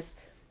Congress.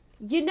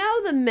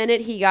 The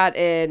minute he got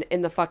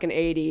in the fucking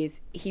 80s,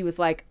 he was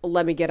like,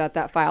 let me get at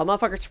that file.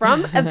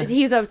 Motherfucker's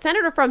he's a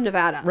senator from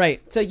Nevada.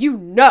 Right. So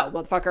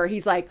motherfucker,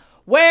 he's like,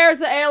 where's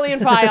the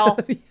alien file?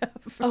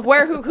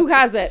 Who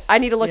has it? I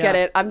need to look at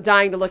it. I'm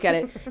dying to look at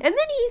it. And then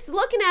he's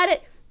looking at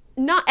it.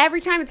 Not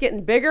every time, it's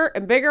getting bigger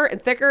and bigger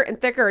and thicker and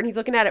thicker, and he's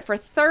looking at it for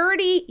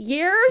 30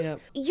 years.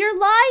 Yep. You're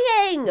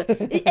lying.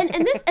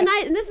 and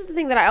this is the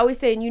thing that I always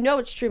say, and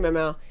it's true,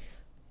 Memo.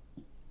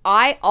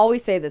 I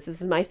always say this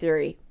is my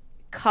theory.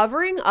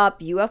 Covering up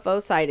UFO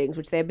sightings,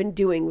 which they have been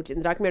doing, which in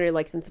the documentary,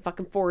 like since the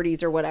fucking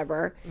 40s or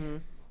whatever,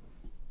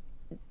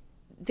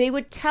 they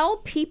would tell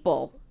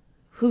people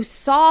who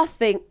saw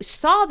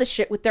the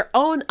shit with their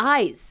own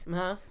eyes.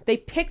 They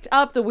picked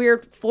up the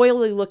weird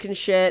foily looking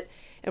shit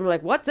and were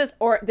like, what's this?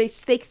 Or they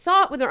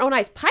saw it with their own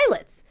eyes.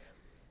 Pilots,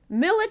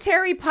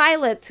 military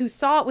pilots who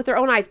saw it with their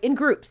own eyes in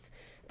groups.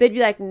 They'd be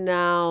like,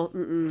 no,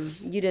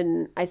 you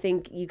didn't. I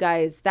think you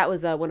guys, that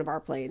was one of our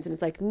planes. And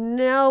it's like,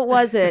 no, it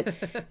wasn't.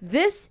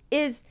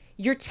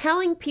 You're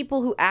telling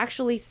people who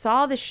actually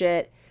saw the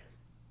shit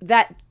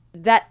that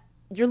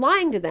you're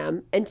lying to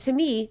them. And to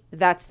me,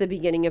 that's the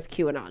beginning of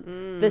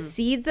QAnon. The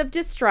seeds of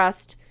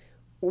distrust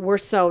were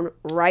sown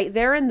right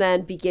there and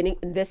then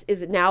and this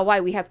is now why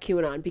we have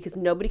QAnon, because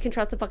nobody can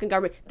trust the fucking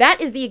government. That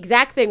is the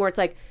exact thing where it's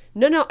like,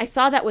 no, I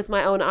saw that with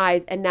my own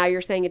eyes, and now you're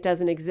saying it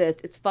doesn't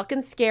exist. It's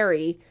fucking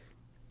scary.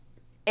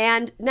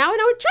 And now I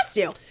don't trust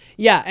you.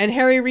 Yeah, and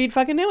Harry Reid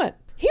fucking knew it.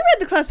 He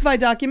read the classified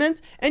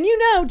documents, and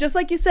just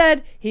like you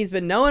said, he's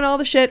been knowing all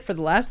the shit for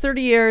the last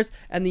 30 years,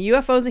 and the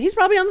UFOs, he's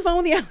probably on the phone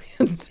with the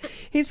aliens.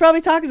 He's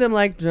probably talking to them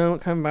like,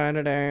 don't come by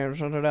today,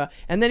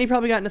 and then he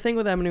probably got in a thing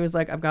with them, and he was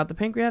like, I've got the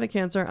pancreatic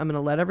cancer, I'm going to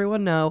let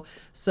everyone know,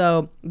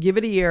 so give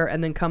it a year,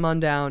 and then come on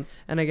down,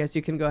 and I guess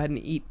you can go ahead and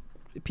eat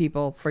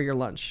people for your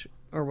lunch,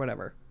 or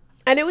whatever.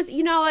 And it was,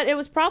 it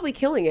was probably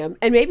killing him.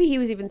 And maybe he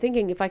was even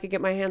thinking, if I could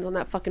get my hands on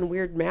that fucking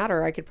weird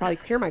matter, I could probably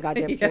cure my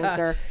goddamn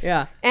cancer.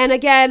 Yeah. And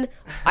again,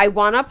 I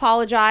want to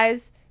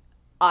apologize.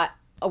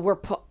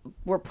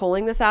 we're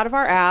pulling this out of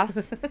our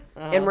ass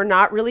and we're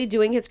not really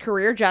doing his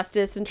career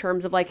justice in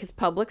terms of like his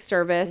public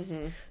service.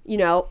 You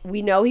know,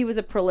 we know he was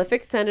a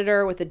prolific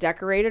senator with a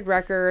decorated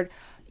record.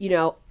 You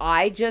know,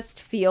 I just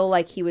feel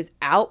like he was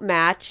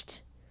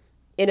outmatched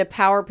in a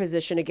power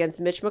position against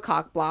Mitch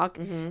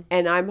McCockblock,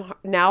 and I'm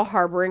now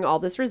harboring all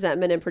this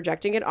resentment and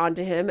projecting it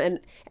onto him,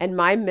 and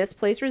my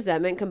misplaced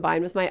resentment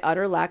combined with my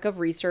utter lack of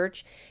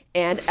research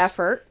and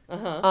effort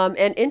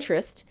and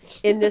interest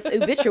in this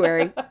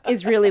obituary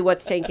is really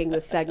what's tanking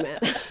this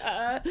segment.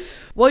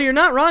 Well, you're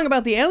not wrong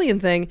about the alien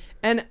thing,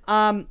 and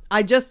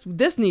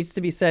this needs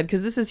to be said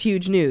because this is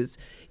huge news.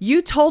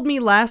 You told me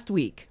last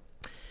week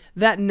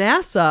that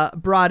NASA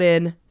brought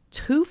in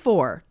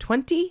 24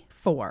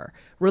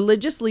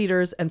 religious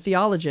leaders and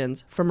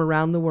theologians from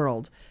around the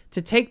world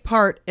to take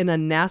part in a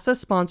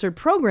NASA-sponsored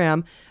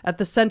program at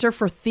the Center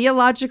for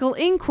Theological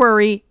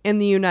Inquiry in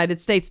the United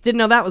States. Didn't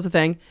know that was a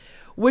thing,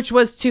 which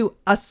was to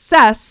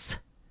assess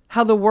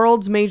how the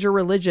world's major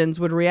religions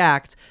would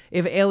react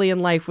if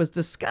alien life was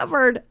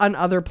discovered on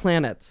other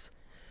planets.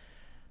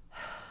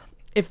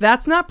 If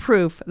that's not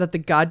proof that the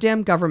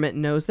goddamn government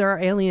knows there are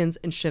aliens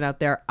and shit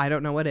out there, I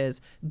don't know what is.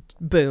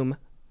 Boom.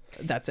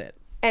 That's it.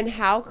 And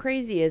how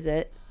crazy is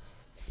it?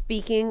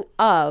 Speaking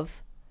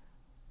of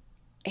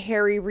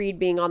Harry Reid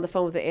being on the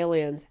phone with the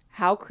aliens,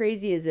 how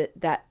crazy is it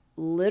that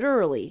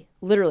literally,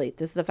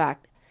 this is a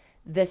fact,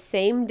 the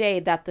same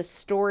day that the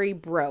story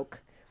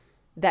broke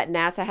that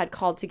NASA had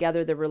called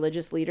together the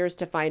religious leaders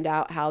to find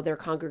out how their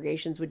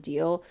congregations would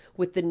deal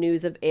with the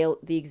news of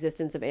the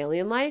existence of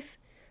alien life,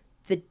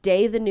 the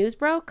day the news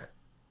broke,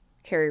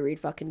 Harry Reid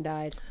fucking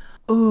died.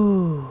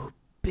 Ooh,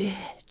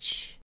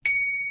 bitch.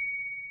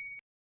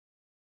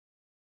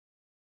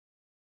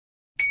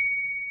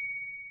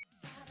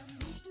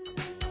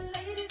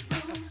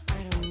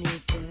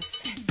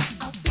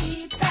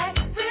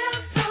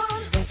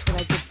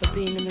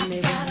 Being in the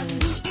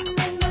neighborhood.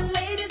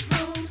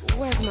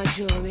 Where's my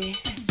jewelry?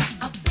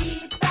 I'll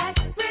be back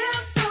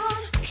real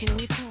soon. Can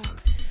we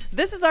talk?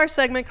 This is our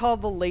segment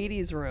called The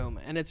Ladies Room,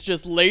 and it's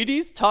just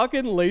ladies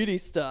talking lady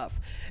stuff.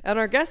 And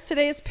our guest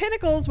today is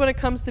pinnacles when it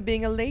comes to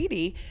being a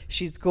lady.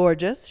 She's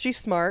gorgeous, she's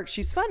smart,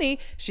 she's funny,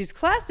 she's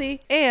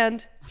classy,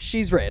 and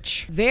she's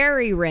rich.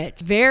 Very rich,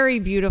 very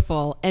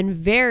beautiful, and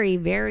very,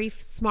 very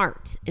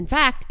smart. In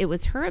fact, it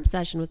was her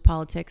obsession with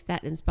politics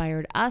that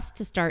inspired us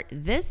to start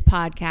this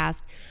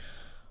podcast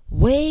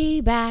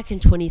way back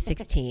in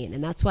 2016.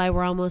 And that's why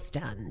we're almost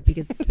done,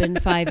 because it's been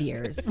 5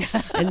 years.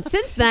 And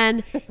since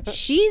then,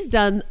 she's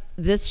done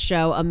this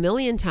show a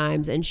million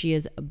times, and she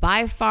is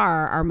by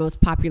far our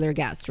most popular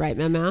guest, right,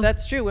 Mama?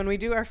 That's true. When we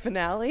do our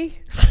finale,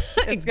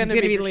 it's going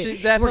to be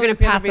Leah. We're going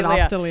to pass it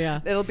off to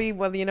Leah. It'll be,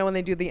 well, you know, when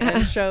they do the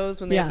end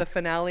shows, when they have the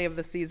finale of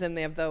the season,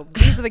 they have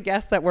these are the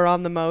guests that were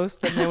on the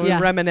most, and then we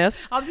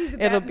reminisce. I'll be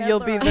the You'll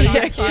be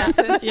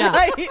the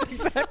right,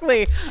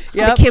 exactly.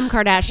 Yep. The Kim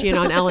Kardashian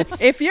on Ellen.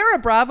 If you're a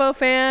Bravo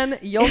fan,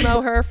 you'll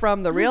know her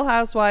from The Real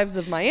Housewives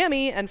of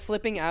Miami and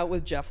Flipping Out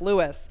with Jeff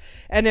Lewis.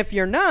 And if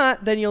you're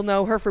not, then you'll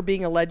know her for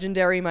being a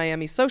legendary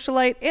Miami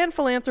socialite and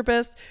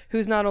philanthropist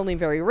who's not only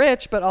very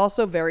rich, but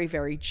also very,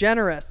 very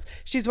generous.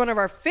 She's one of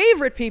our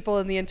favorite people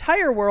in the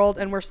entire world,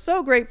 and we're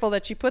so grateful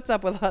that she puts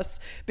up with us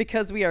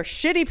because we are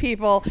shitty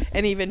people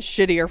and even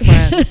shittier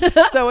friends.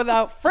 So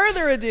without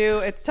further ado,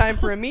 it's time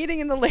for a meeting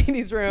in the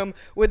ladies' room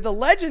with the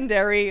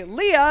legendary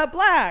Lea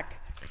Black.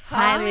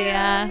 Hi,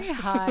 Leah.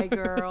 Hi,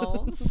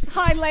 girls.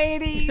 Hi,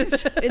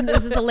 ladies. And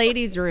this is the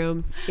ladies'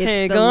 room. It's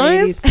Hey, the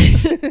guys.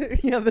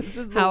 ladies. Yeah, this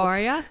is How are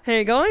ya?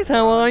 Hey, guys.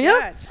 How are you?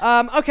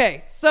 Good.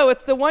 Okay, so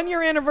it's the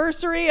 1-year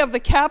anniversary of the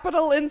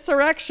Capitol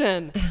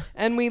insurrection,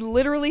 and we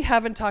literally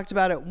haven't talked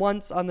about it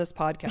once on this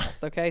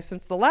podcast, okay,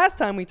 since the last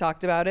time we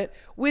talked about it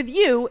with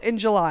you in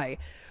July.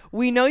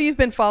 We know you've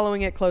been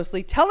following it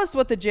closely. Tell us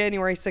what the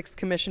January 6th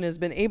Commission has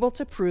been able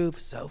to prove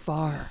so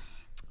far.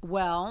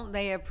 Well,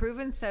 they have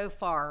proven so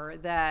far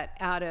that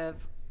out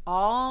of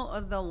all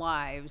of the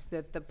lives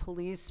that the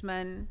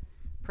policemen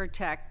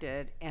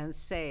protected and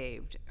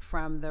saved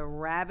from the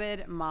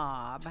rabid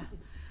mob,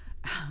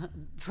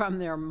 from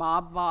their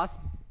mob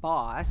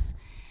boss,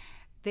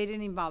 they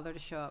didn't even bother to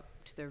show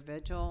up to their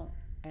vigil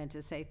and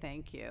to say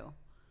thank you.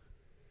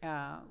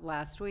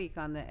 Last week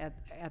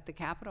at the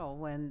Capitol,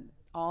 when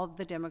all of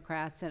the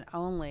Democrats and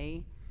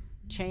only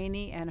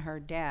Cheney and her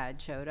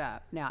dad showed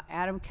up. Now,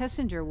 Adam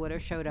Kissinger would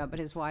have showed up, but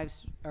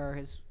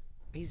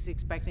he's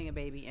expecting a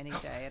baby any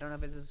day. I don't know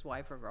if it's his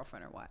wife or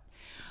girlfriend or what.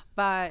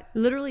 But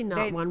Literally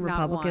not one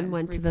Republican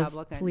went to those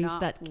police not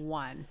that...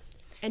 one.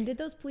 And did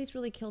those police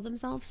really kill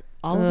themselves?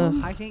 All of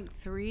them? I think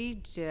 3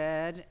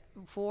 did.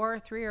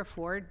 3 or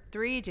 4,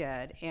 3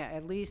 did,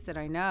 at least that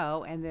I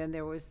know. And then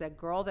there was that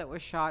girl that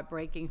was shot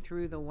breaking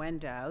through the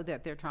window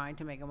that they're trying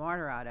to make a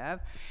martyr out of.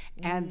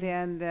 And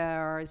then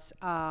there's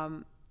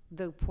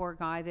the poor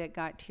guy that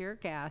got tear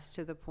gassed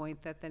to the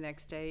point that the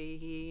next day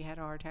he had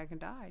a heart attack and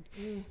died.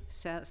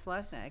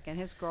 Selesnik. And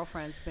his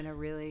girlfriend's been a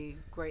really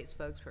great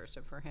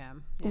spokesperson for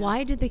him. Yeah.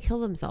 Why did they kill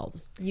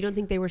themselves? You don't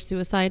think they were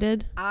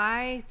suicided?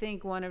 I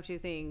think one of two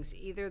things.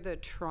 Either the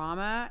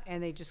trauma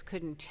and they just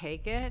couldn't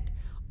take it,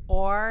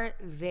 or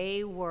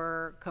they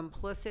were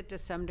complicit to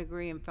some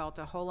degree and felt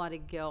a whole lot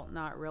of guilt,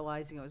 not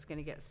realizing it was going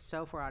to get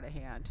so far out of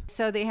hand.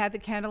 So they had the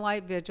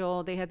candlelight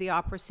vigil. They had the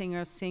opera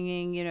singers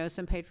singing, you know,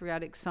 some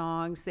patriotic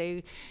songs.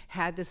 They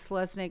had the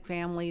Selesnik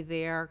family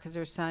there because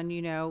their son,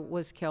 you know,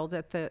 was killed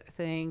at the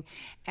thing,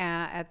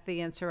 at the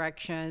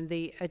insurrection,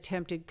 the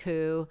attempted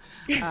coup,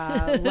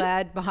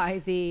 led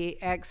by the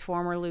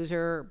ex-former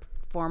loser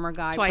former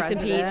guy Twice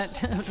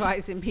president, impeached.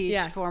 twice impeached,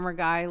 Yeah. former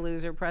guy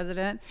loser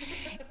president,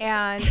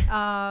 and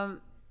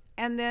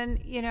then,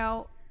 you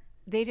know,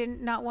 they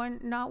didn't, not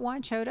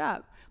one showed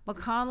up.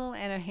 McConnell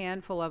and a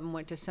handful of them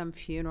went to some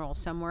funeral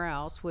somewhere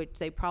else, which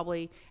they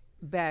probably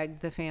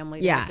begged the family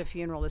to Yeah. have the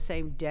funeral the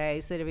same day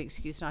so they have an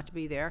excuse not to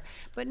be there.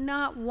 But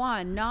not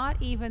one, not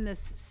even the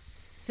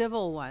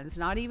civil ones,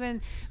 not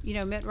even, you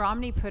know, Mitt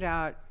Romney put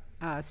out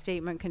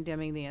statement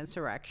condemning the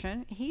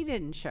insurrection. He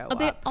didn't show up.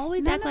 They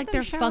always None act of like them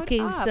they're showed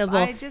fucking up. civil.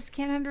 I just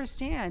can't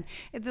understand.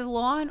 The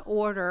law and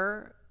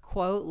order,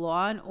 quote,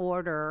 law and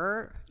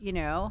order, you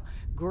know,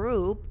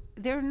 group,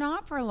 they're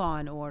not for law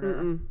and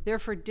order. They're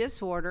for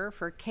disorder,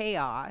 for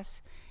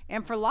chaos,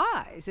 and for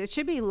lies. It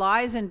should be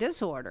lies and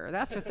disorder.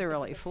 That's what they're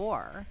really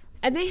for.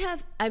 And they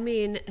have, I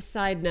mean,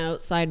 side note,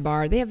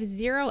 sidebar, they have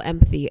zero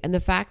empathy. And the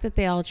fact that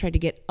they all tried to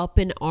get up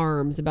in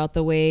arms about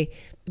the way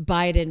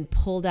Biden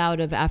pulled out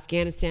of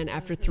Afghanistan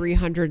after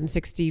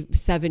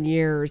 367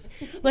 years.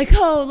 Like,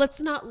 oh, let's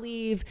not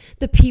leave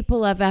the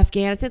people of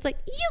Afghanistan. It's like,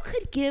 you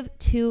could give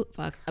two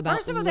fucks about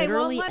First of all, they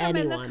won't literally let them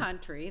in anyone. the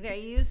country. They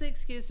use the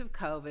excuse of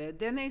COVID.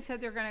 Then they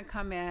said they're going to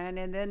come in.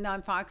 And then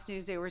on Fox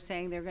News, they were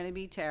saying they're going to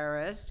be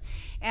terrorists.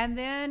 And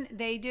then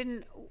they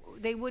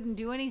wouldn't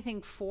do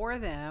anything for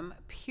them,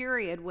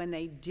 period, when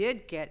they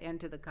did get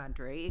into the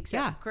country,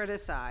 except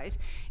criticize.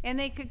 And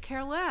they could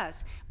care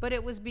less. But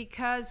it was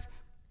because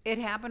it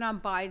happened on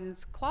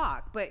Biden's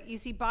clock. But you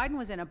see, Biden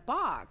was in a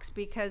box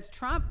because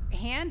Trump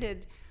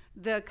handed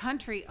the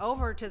country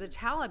over to the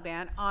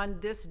Taliban on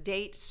this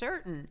date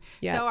certain.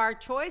 Yeah. So our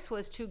choice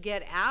was to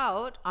get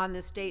out on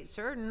this date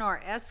certain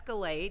or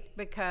escalate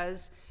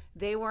because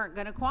they weren't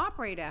going to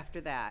cooperate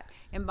after that.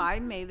 And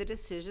Biden made the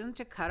decision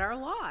to cut our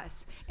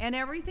loss. And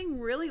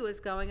everything really was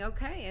going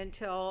okay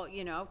until,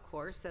 you know, of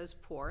course, those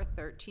poor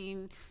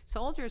 13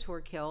 soldiers were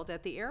killed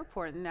at the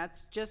airport. And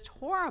that's just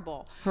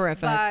horrible.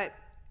 Horrific. But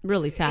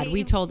Really sad.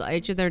 We told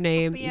each of their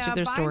names, each of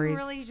their Biden stories.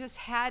 really just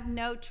had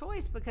no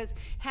choice because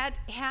had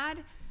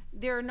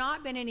there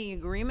not been any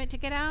agreement to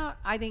get out,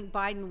 I think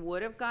Biden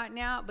would have gotten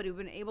out, but he'd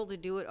been able to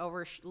do it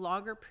over a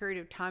longer period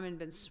of time and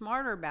been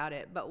smarter about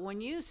it. But when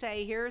you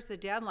say, here's the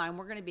deadline,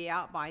 we're going to be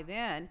out by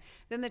then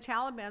the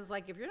Taliban's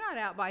like, if you're not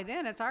out by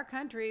then, it's our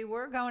country,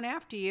 we're going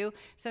after you.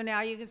 So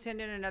now you can send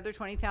in another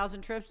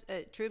 20,000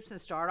 troops and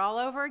start all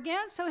over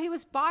again. So he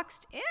was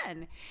boxed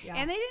in. Yeah.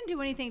 And they didn't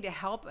do anything to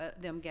help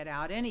them get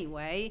out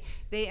anyway.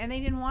 They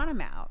didn't want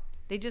him out.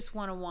 They just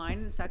want to whine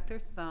and suck their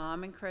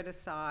thumb and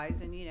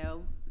criticize and, you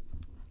know,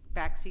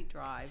 backseat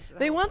drives.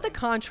 They want the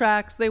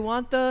contracts. They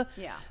want the.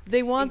 Yeah,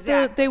 They want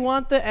exactly.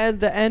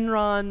 the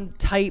Enron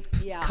type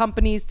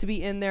companies to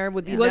be in there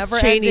with the What's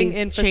never-ending Cheney's-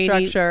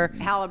 infrastructure.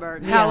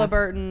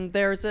 Halliburton.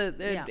 There's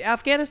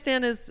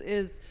Afghanistan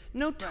is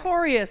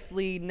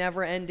notoriously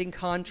never-ending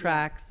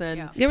contracts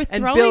and They were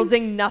and throwing-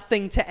 building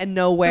nothing to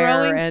nowhere.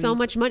 Throwing and so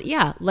much money.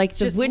 Yeah, like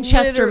the just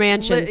Winchester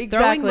Mansion. Throwing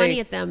exactly. money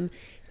at them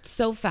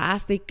so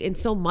fast and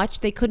so much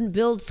they couldn't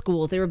build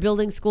schools. They were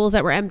building schools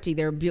that were empty.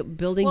 They were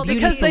building beauty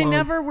because they salons.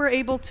 never were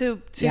able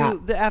to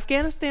the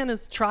Afghanistan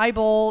is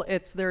tribal.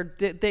 It's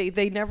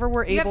they never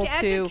were You able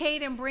have to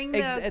educate and bring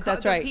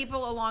that's the right.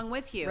 people along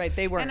with you. Right,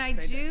 they weren't. And I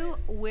They do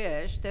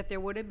wish that there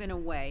would have been a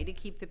way to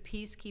keep the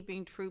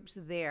peacekeeping troops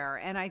there.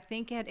 And I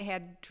think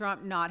had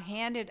Trump not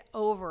handed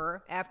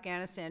over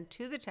Afghanistan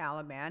to the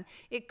Taliban,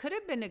 it could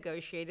have been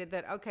negotiated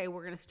that, okay,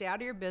 we're going to stay out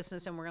of your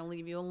business and we're going to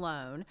leave you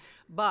alone,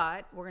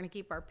 but we're going to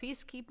keep our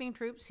peacekeeping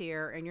troops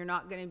here, and you're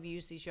not going to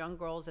abuse these young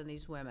girls and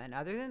these women.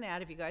 Other than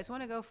that, if you guys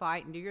want to go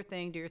fight and do your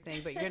thing,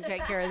 but you're going to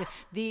take care of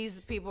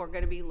these people are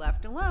going to be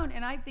left alone.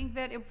 And I think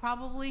that it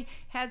probably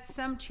had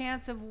some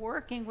chance of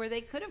working where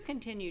they could have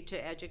continued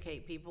to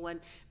educate people and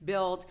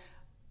build.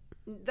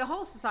 The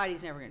whole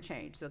society's never going to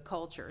change. The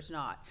culture is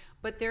not.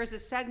 But there's a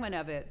segment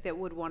of it that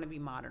would want to be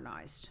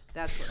modernized.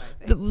 That's what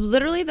I think.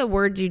 Literally the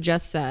words you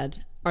just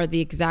said are the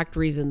exact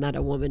reason that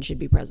a woman should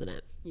be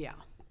president. Yeah,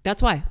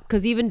 That's why.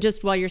 Because even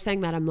just while you're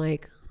saying that, I'm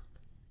like,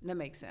 that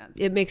makes sense.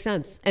 it makes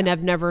sense. And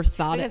I've never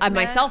thought it. Because I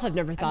men myself have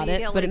never thought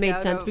it, but it immediately made go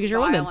sense to because you're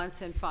a woman.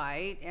 Violence and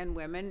fight, and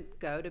women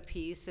go to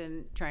peace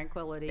and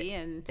tranquility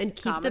and And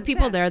keep the common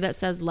people there sense. that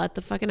says, let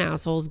the fucking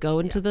assholes go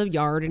into the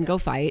yard and go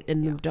fight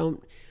and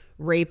don't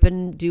rape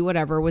and do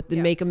whatever with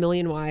make a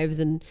million wives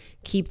and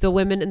keep the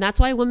women. And that's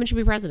why women should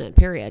be president,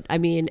 period. I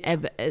mean,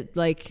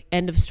 like,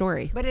 end of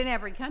story. But in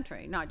every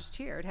country, not just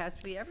here. It has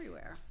to be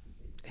everywhere.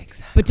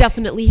 But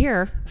definitely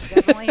here.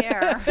 Definitely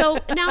here. So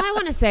now I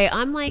want to say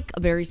I'm like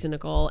very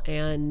cynical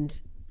and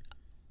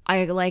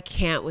I like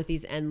can't with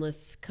these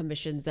endless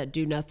commissions that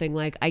do nothing.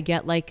 Like I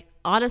get like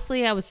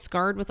honestly, I was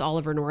scarred with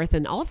Oliver North,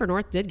 and Oliver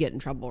North did get in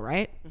trouble,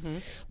 right?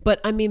 But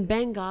I mean,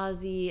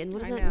 Benghazi, and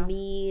what does that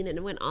mean? And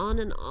it went on,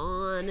 and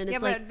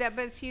it's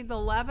but see, the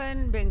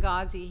 11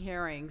 Benghazi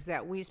hearings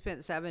that we spent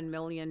 $7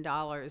 million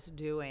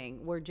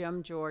doing, where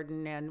Jim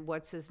Jordan and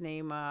what's his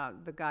name,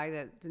 the guy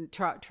that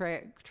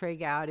Trey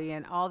Gowdy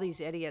and all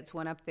these idiots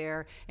went up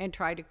there and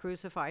tried to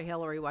crucify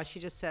Hillary while she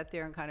just sat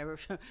there and kind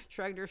of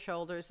shrugged her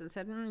shoulders and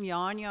said,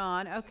 yawn,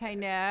 yawn. Okay,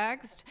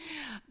 next.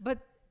 But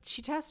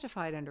she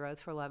testified under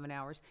oath for 11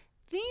 hours.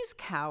 These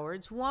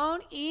cowards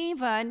won't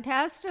even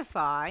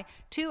testify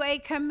to a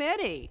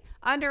committee,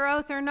 under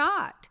oath or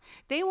not.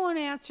 They won't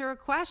answer a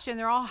question.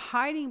 They're all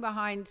hiding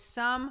behind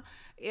some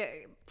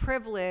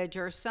privilege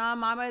or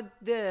some I'm a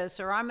this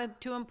or I'm a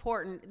too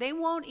important. They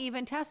won't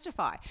even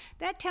testify.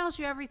 That tells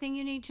you everything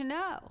you need to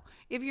know.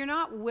 If you're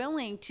not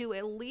willing to,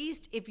 at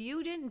least if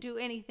you didn't do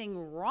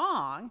anything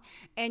wrong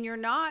and you're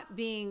not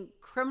being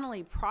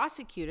criminally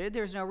prosecuted,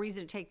 there's no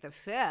reason to take the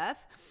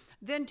fifth,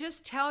 then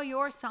just tell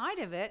your side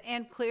of it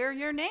and clear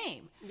your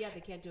name. Yeah,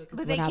 they can't do it.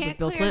 But they can't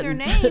clear their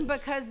name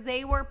because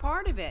they were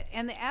part of it.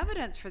 And the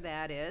evidence for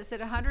that is that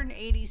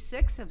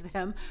 186 of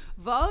them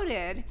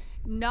voted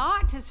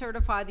not to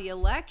certify the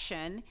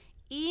election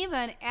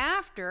even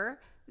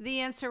after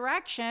the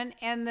insurrection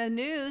and the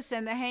noose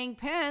and the hang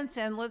Pence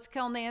and let's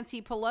kill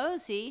Nancy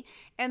Pelosi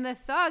and the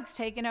thugs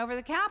taking over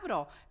the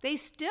Capitol. They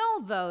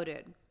still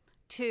voted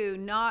to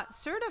not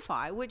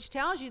certify, which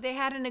tells you they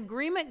had an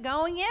agreement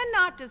going in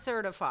not to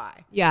certify.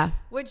 Yeah.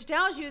 Which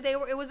tells you they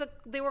were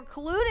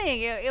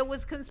colluding. It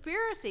was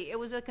conspiracy. It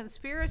was a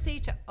conspiracy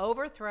to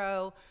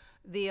overthrow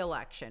the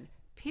election.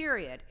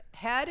 Period.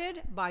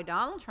 Headed by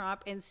Donald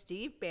Trump and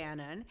Steve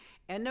Bannon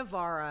and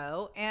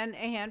Navarro and a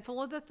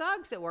handful of the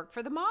thugs that work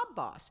for the mob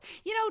boss.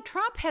 You know,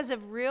 Trump has a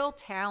real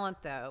talent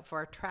though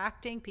for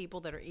attracting people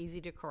that are easy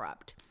to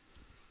corrupt.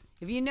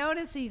 If you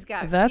notice, he's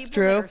got people that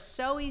are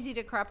so easy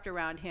to corrupt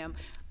around him.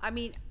 I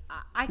mean,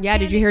 yeah.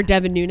 Did you hear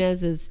Devin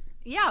Nunes is?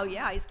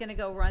 Yeah. He's going to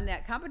go run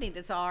that company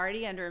that's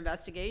already under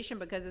investigation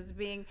because it's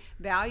being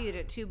valued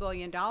at $2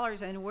 billion.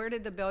 And where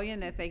did the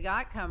billion that they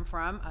got come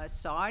from?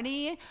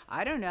 Saudi?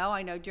 I don't know.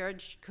 I know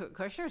George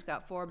Kushner's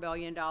got $4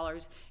 billion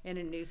in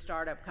a new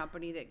startup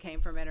company that came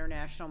from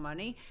international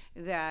money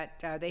that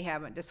they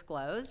haven't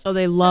disclosed. Oh,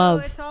 they love.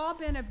 So it's all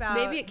been about.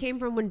 Maybe it came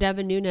from when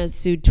Devin Nunes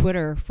sued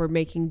Twitter for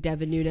making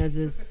Devin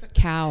Nunes's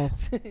cow.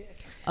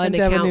 An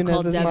account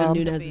called Devin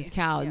Nunes'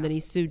 cow, and then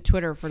he sued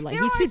Twitter for like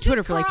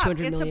 $200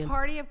 million. It's a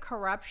party of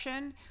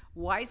corruption,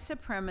 white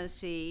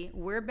supremacy.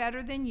 We're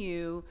better than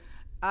you.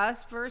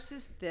 Us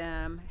versus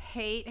them.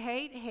 Hate.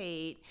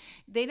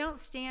 They don't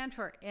stand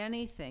for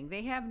anything.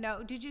 They have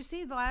no. Did you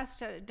see the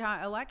last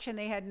election?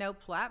 They had no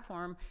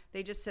platform.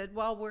 They just said,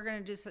 "Well, we're going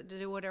to just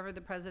do whatever the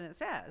president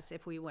says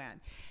if we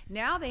win."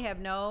 Now they have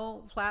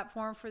no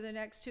platform for the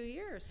next 2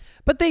 years.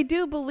 But they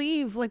do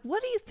believe. Like,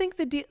 what do you think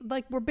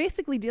we're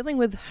basically dealing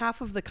with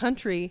half of the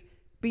country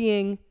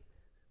being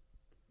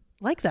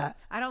like that?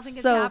 I don't think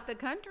it's half the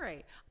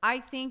country. I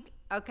think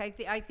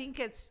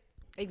it's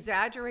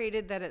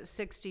exaggerated that it's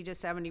 60 to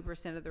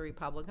 70% of the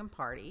Republican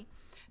Party.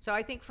 So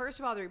I think, first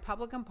of all, the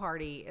Republican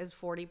Party is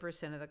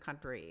 40% of the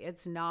country.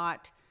 It's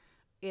not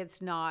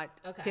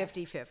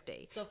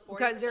 50-50. So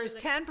because there's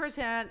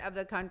 10% of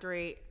the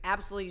country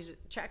absolutely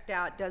checked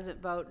out,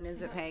 doesn't vote, and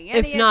isn't paying any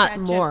attention. If not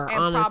more, and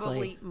honestly.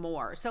 probably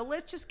more. So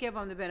let's just give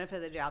them the benefit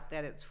of the doubt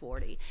that it's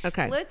 40.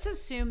 Okay. Let's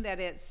assume that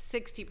it's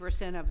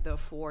 60% of the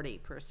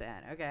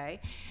 40%,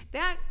 okay?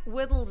 That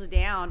whittles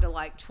down to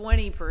like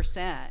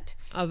 20%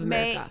 of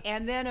America.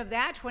 And then of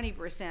that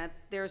 20%,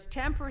 there's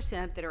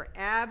 10% that are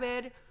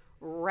avid,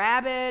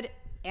 rabid,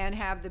 and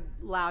have the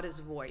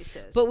loudest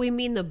voices. But we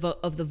mean the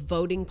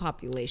voting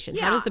population.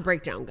 Yeah. How does the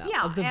breakdown go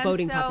of the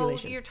voting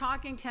population? You're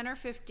talking 10 or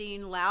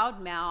 15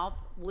 loudmouth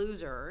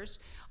losers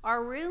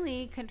are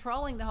really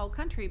controlling the whole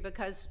country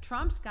because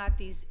Trump's got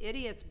these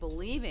idiots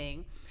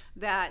believing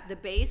that the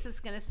base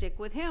is going to stick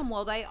with him.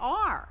 Well, they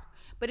are.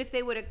 But if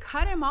they would have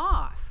cut him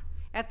off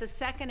at the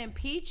second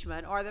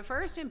impeachment or the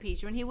first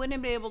impeachment, he wouldn't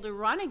have been able to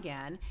run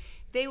again.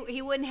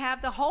 He wouldn't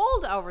have the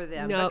hold over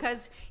them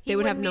because they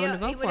would have no one to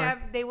vote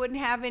for. They wouldn't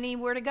have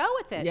anywhere to go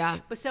with it. Yeah.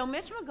 But so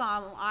Mitch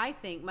McConnell, I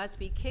think, must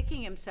be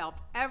kicking himself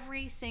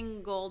every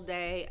single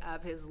day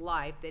of his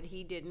life that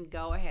he didn't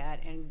go ahead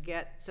and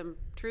get some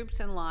troops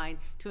in line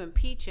to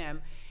impeach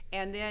him,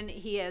 and then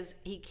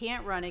he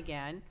can't run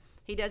again.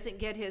 He doesn't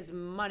get his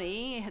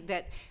money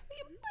that.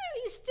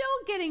 He's still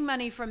getting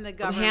money from the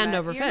government. Hand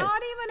over fist. You're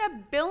not even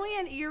a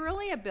billion. You're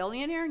really a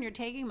billionaire, and you're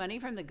taking money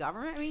from the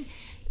government. I mean,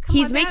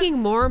 he's making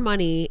more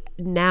money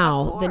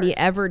now than he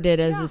ever did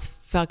as this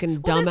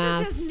fucking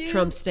dumbass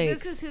Trump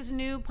steaks. This is his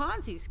new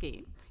Ponzi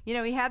scheme. You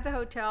know, he had the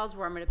hotels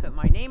where I'm going to put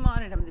my name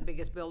on it. I'm the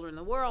biggest builder in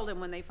the world, and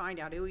when they find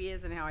out who he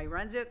is and how he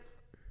runs it,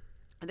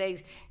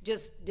 They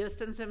just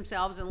distance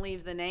themselves and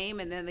leave the name,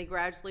 and then they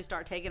gradually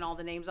start taking all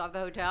the names off the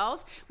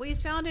hotels. Well, he's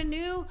found a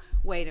new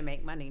way to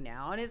make money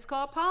now, and it's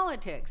called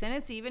politics. And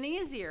it's even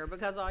easier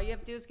because all you have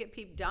to do is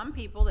get dumb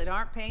people that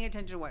aren't paying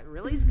attention to what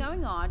really is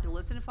going on to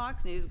listen to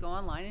Fox News, go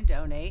online and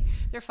donate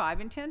their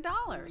 $5 and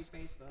 $10.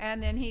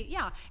 And then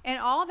and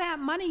all that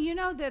money, you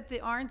know that the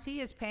RNC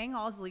is paying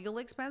all his legal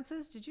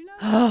expenses. Did you know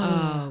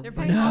that? They're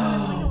paying all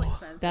his legal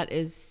expenses. That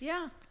is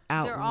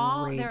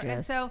outrageous.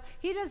 And so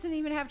he doesn't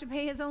even have to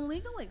pay his own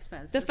legal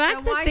expenses. The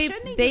fact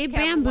that they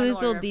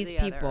bamboozled these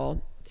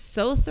people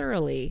so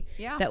thoroughly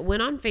that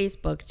went on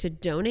Facebook to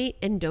donate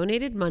and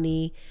donated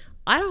money.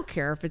 I don't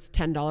care if it's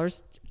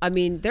 $10. I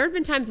mean, there have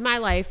been times in my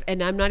life,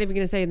 and I'm not even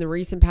going to say in the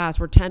recent past,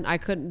 where I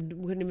couldn't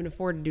even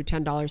afford to do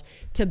 $10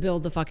 to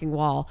build the fucking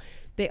wall.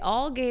 They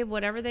all gave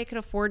whatever they could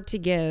afford to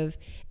give,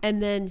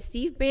 and then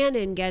Steve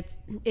Bannon gets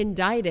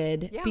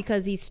indicted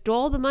because he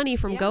stole the money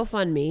from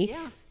GoFundMe.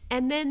 Yeah.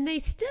 And then they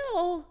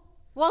still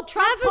Trump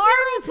have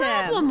a zero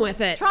problem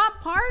with it. Trump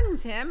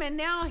pardons him, and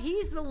now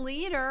he's the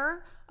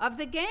leader of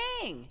the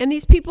gang. And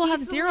these people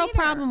have zero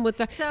problem with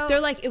that. So, they're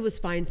like, it was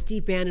fine.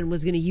 Steve Bannon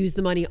was going to use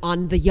the money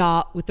on the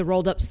yacht with the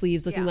rolled up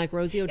sleeves looking like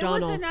Rosie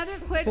O'Donnell. It was another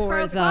quid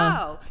pro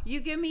quo.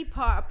 You give me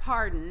a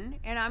pardon,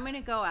 and I'm going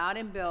to go out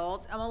and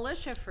build a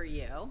militia for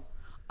you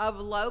of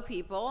low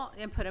people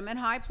and put them in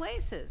high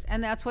places.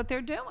 And that's what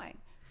they're doing.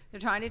 They're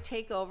trying to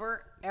take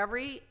over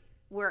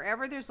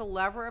wherever there's a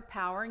lever of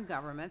power in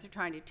government, they're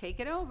trying to take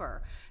it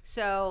over.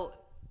 So,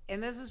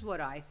 and this is what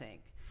I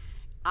think.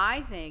 I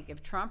think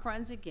if Trump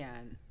runs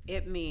again,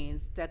 it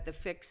means that the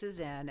fix is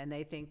in and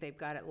they think they've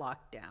got it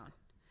locked down.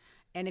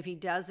 And if he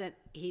doesn't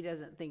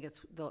think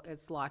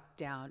it's locked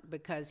down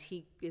because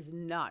he is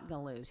not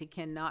going to lose. He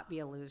cannot be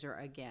a loser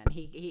again.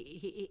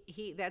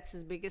 He that's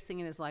his biggest thing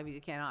in his life. He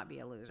cannot be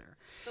a loser.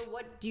 So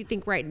what do you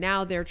think right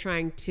now they're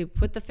trying to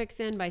put the fix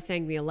in by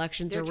saying the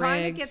elections are rigged? They're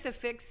trying to get the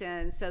fix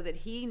in so that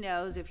he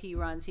knows if he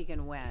runs, he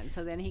can win.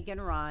 So then he can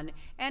run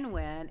and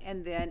win,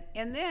 and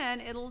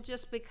then it'll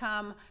just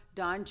become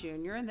Don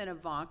Jr. and then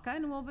Ivanka,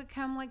 and we'll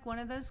become like one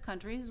of those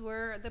countries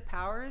where the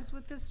power is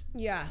with this.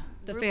 Yeah,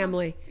 the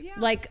family,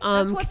 like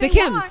the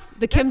Kims,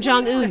 the Kim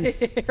Jong Uns,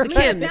 the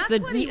Kims,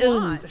 the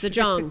Uns, the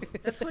Jongs.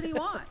 That's what he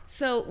wants.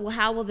 So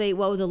what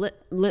will the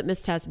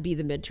litmus test be?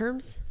 The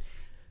midterms,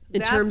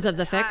 in terms of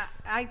the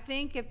fix. I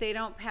think if they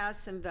don't pass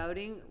some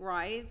voting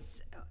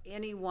rights,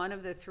 any one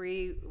of the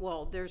three.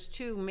 Well, there's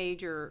two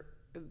major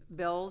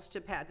bills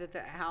to pass that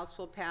the House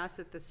will pass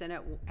that the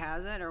Senate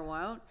hasn't or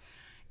won't.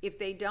 If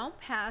they don't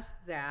pass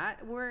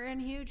that, we're in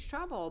huge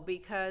trouble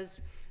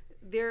because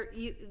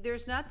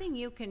there's nothing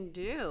you can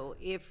do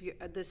if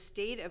the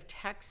state of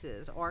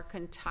Texas or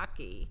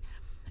Kentucky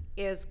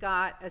has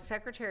got a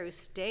Secretary of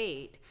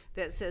State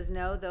that says,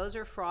 no, those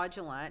are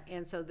fraudulent,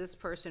 and so this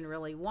person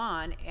really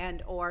won,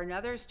 or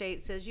another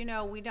state says,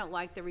 we don't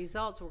like the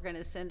results, we're going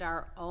to send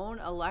our own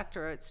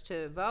electorates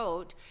to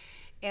vote,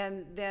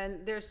 and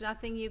then there's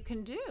nothing you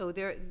can do.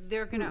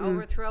 They're going to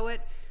overthrow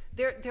it.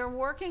 They're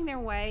working their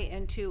way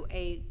into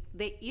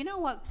you know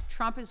what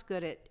Trump is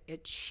good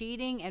at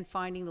cheating and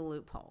finding the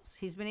loopholes.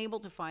 He's been able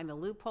to find the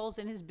loopholes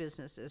in his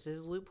businesses,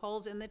 his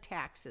loopholes in the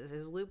taxes,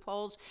 his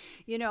loopholes,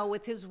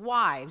 with his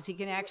wives. He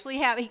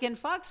can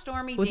fuck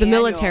Stormy with Daniels, the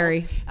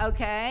military.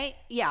 Okay,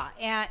 yeah,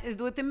 and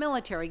with the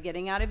military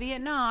getting out of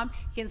Vietnam,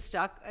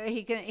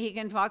 he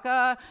can fuck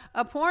a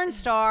porn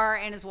star,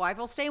 and his wife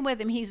will stay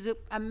with him. He's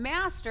a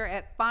master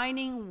at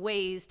finding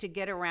ways to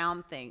get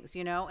around things,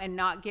 and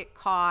not get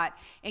caught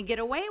and get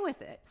away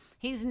with it.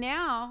 He's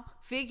now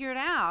figured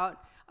out,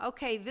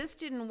 okay, this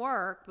didn't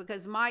work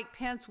because Mike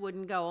Pence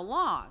wouldn't go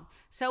along.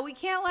 So we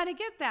can't let it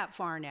get that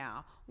far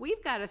now.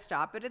 We've got to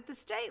stop it at the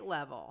state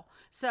level.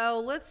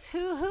 So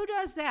who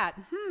does that?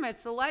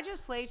 It's the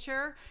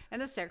legislature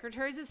and the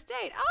secretaries of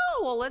state.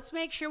 Oh, well, let's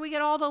make sure we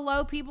get all the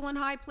low people in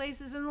high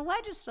places in the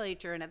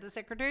legislature and at the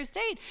secretary of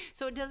state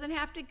so it doesn't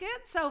have to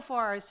get so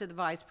far as to the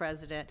vice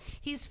president.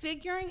 He's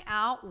figuring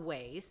out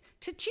ways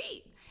to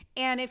cheat.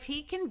 And if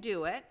he can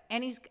do it,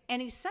 and he's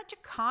such a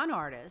con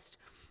artist,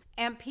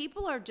 and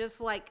people are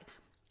just like,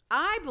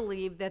 I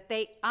believe that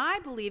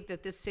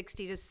this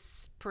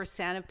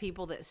 60% of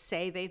people that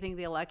say they think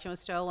the election was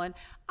stolen,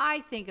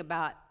 I think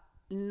about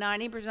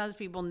 90% of those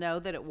people know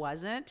that it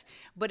wasn't,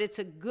 but it's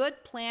a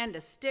good plan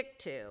to stick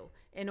to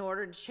in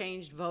order to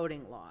change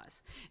voting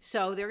laws.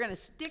 So they're going to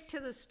stick to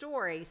the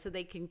story so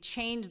they can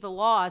change the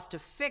laws to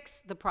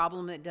fix the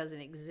problem that doesn't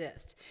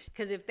exist.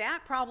 Because if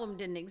that problem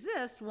didn't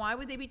exist, why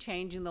would they be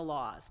changing the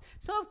laws?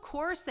 So of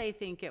course they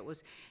think it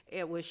was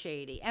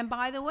shady. And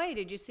by the way,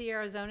 did you see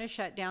Arizona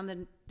shut down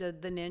the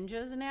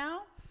ninjas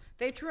now?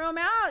 They threw him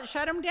out,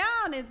 shut him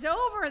down. It's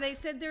over. They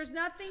said there's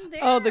nothing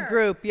there. Oh, the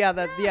group. Yeah.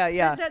 The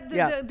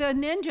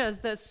ninjas,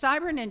 the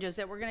cyber ninjas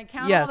that were going to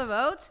count all the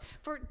votes.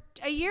 For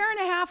a year and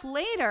a half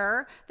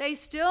later, they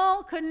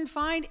still couldn't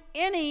find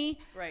any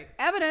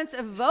evidence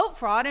of vote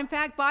fraud. In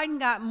fact, Biden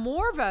got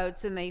more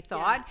votes than they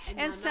thought.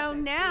 And so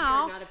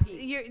now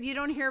you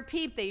don't hear a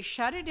peep. They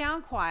shut it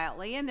down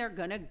quietly and they're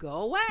going to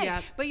go away.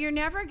 Yeah. But you're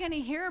never going to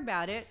hear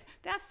about it.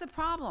 That's the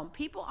problem.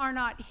 People are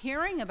not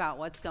hearing about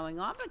what's going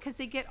on because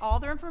they get all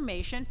their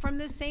information from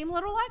the same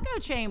little echo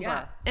chamber.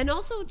 Yeah. And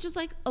also just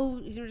like,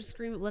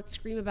 let's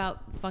scream about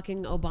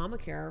fucking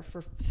Obamacare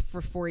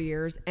for 4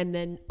 years. And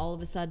then all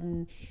of a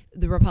sudden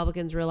the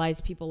Republicans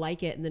realize people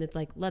like it. And then it's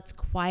like, let's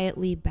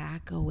quietly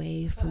back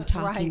away from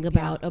talking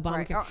about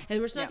Obamacare. Right. And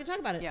we're just not going to talk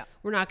about it. Yeah.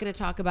 We're not going to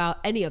talk about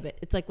any of it.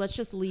 It's like, let's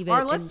just leave it.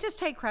 Or let's just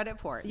take credit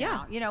for it.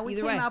 Yeah. Now. We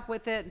came up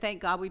with it. Thank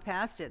God we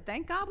passed it.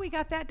 Thank God we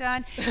got that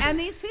done. And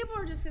these people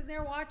are just sitting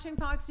there watching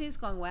Fox News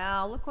going,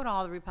 well, look what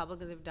all the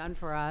Republicans have done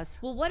for us.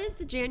 Well, what does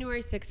the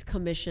January 6th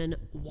Commission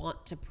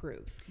want to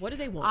prove? What do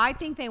they want? I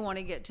think they want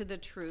to get to the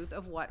truth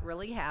of what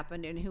really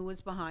happened and who was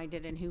behind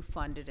it and who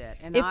funded it.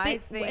 And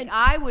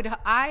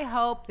I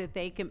hope that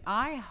they can,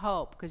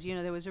 because,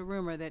 there was a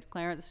rumor that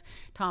Clarence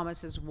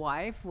Thomas's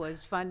wife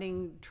was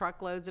funding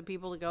truckloads of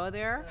people to go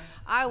there.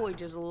 I would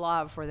just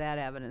love for that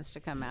evidence to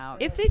come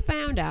out. If they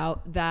found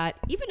out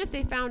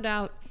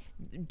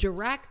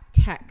direct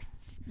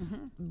texts,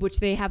 which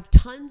they have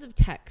tons of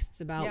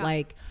texts about,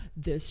 like,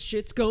 this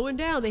shit's going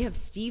down. They have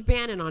Steve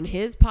Bannon on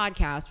his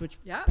podcast, which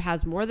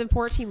has more than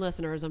 14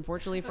 listeners,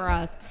 unfortunately for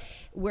us,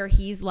 where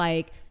he's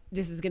like,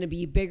 this is going to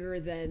be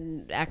bigger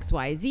than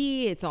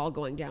XYZ. It's all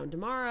going down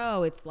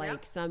tomorrow. It's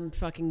like some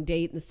fucking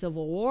date in the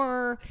Civil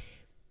War.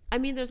 I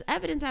mean, there's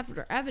evidence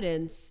after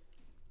evidence.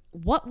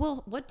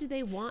 What do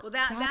they want to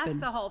happen? That's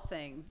the whole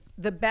thing.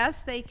 The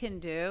best they can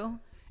do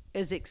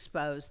is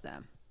expose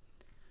them.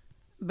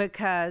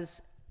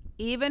 Because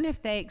even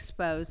if they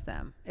expose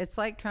them, it's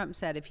like Trump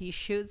said, if he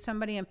shoots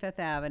somebody in Fifth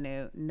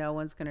Avenue, no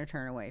one's going to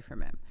turn away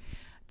from him.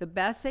 The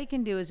best they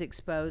can do is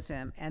expose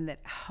him and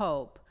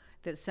hope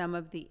that some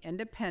of the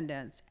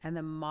independents and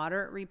the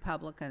moderate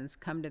Republicans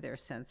come to their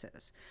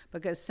senses.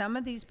 Because some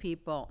of these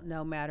people,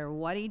 no matter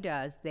what he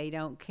does, they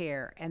don't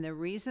care. And the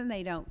reason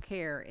they don't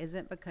care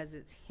isn't because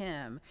it's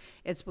him.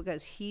 It's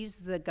because he's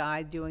the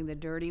guy doing the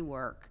dirty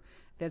work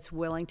that's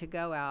willing to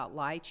go out,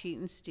 lie, cheat,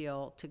 and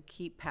steal to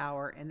keep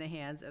power in the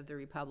hands of the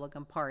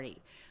Republican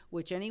Party,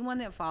 which anyone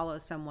that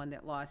follows someone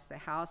that lost the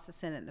House, the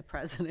Senate, and the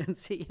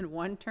presidency in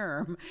one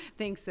term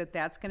thinks that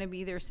that's going to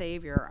be their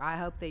savior. I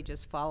hope they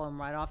just follow him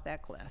right off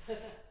that cliff.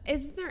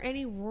 Isn't there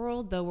any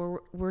world, though, where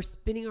we're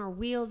spinning our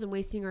wheels and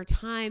wasting our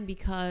time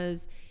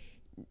because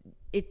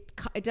it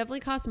definitely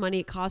costs money,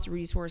 it costs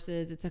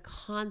resources, it's a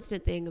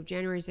constant thing of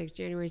January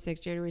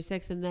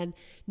 6th, and then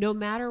no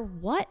matter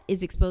what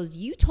is exposed,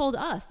 you told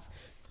us,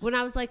 when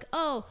I was like,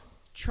 oh,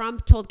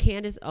 Trump told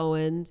Candace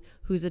Owens,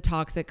 who's a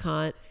toxic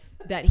cunt,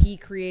 that he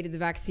created the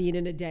vaccine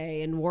in a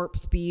day and warp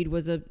speed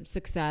was a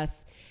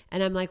success.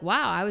 And I'm like,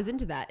 wow, I was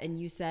into that. And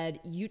you said,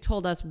 you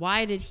told us,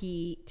 why did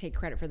he take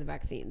credit for the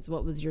vaccines?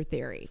 What was your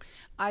theory?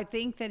 I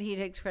think that he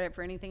takes credit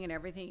for anything and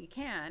everything he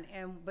can.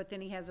 But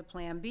then he has a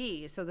plan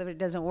B, so that if it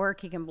doesn't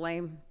work, he can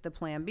blame the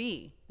plan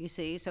B, you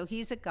see? So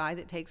he's a guy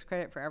that takes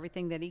credit for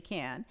everything that he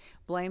can,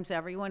 blames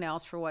everyone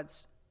else for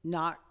what's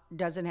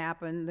doesn't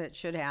happen that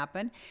should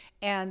happen,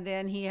 and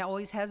then he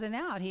always has an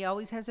out. He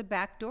always has a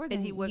back door that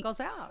he wiggles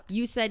out.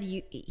 You said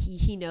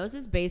he knows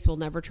his base will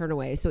never turn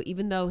away. So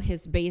even though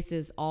his base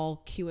is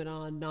all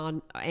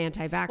QAnon,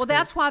 anti-vaxxers. Well,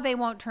 that's why they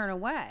won't turn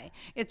away.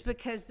 It's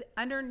because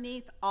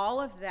underneath all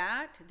of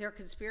that, they're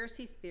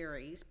conspiracy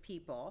theories,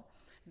 people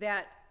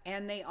that.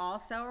 And they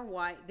also are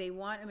white. They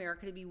want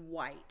America to be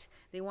white.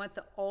 They want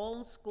the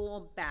old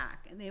school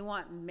back. And they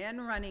want men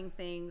running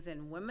things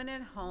and women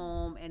at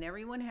home and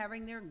everyone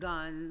having their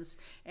guns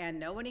and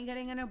nobody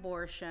getting an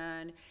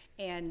abortion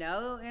and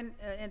no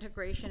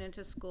integration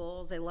into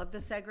schools. They love the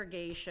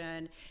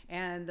segregation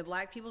and the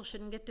black people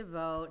shouldn't get to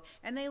vote.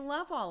 And they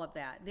love all of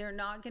that. They're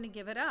not going to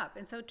give it up.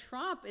 And so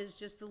Trump is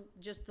just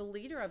the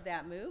leader of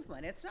that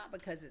movement. It's not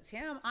because it's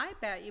him. I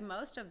bet you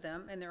most of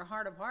them in their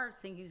heart of hearts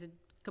think he's a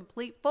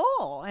complete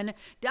fool and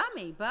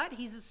dummy, but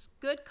he's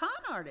a good con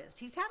artist.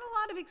 He's had a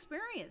lot of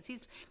experience.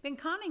 He's been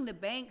conning the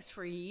banks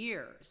for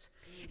years.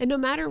 And no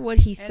matter what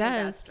he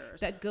says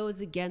that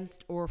goes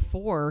against or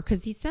for,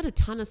 because he said a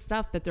ton of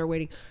stuff that they're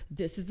waiting.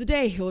 This is the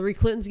day Hillary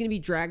Clinton's going to be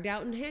dragged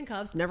out in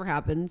handcuffs. Never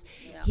happens.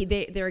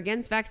 Yeah. They're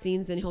against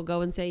vaccines. Then he'll go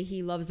and say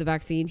he loves the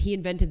vaccine. He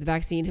invented the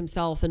vaccine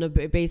himself in a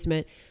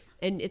basement.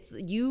 And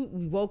you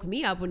woke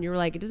me up when you were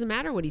like, it doesn't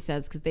matter what he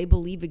says because they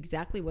believe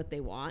exactly what they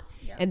want,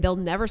 and they'll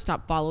never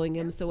stop following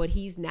him. So what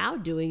he's now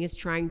doing is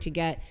trying to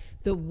get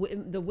the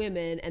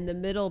women and the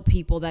middle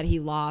people that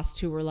he lost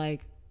who were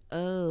like,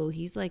 oh,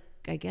 he's like,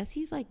 I guess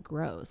he's like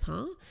gross,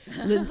 huh?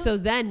 And then, so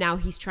then now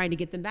he's trying to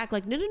get them back.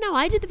 Like, no,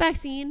 I did the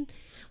vaccine.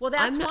 Well,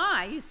 that's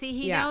why. You see,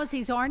 he Yeah. knows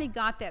he's already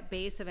got that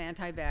base of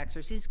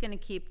anti-vaxxers. He's going to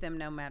keep them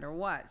no matter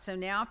what. So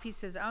now if he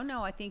says, oh,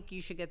 no, I think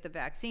you should get the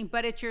vaccine,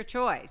 but it's your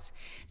choice.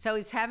 So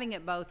he's having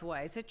it both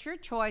ways. It's your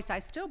choice. I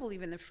still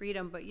believe in the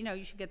freedom, but, you know,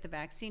 you should get the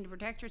vaccine to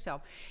protect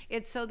yourself.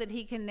 It's so that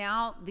he can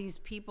now, these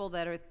people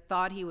that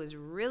thought he was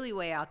really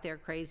way out there,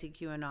 crazy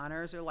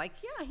QAnoners, are like,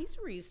 yeah, he's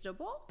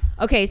reasonable.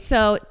 Okay,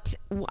 so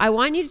I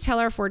want you to tell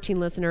our 14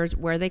 listeners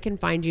where they can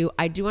find you.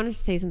 I do want to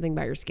say something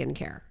about your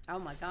skincare. Oh,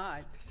 my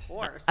God. Of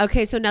course.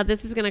 Okay, so now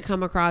this is going to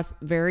come across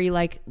very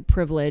like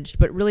privileged,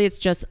 but really it's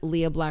just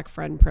Lea Black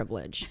friend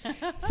privilege.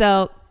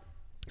 So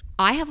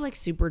I have like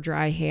super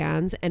dry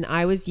hands, and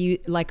I was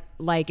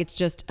like it's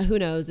just, who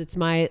knows, it's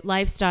my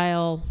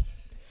lifestyle.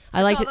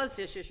 I like all those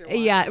dishes you're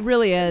washing. Yeah, it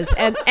really is.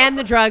 And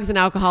the drugs and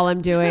alcohol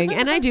I'm doing.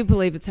 And I do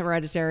believe it's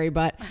hereditary,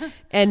 but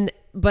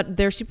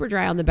they're super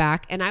dry on the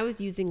back. And I was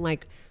using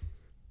like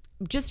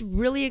just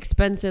really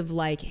expensive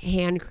like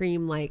hand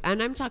cream, like,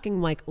 and I'm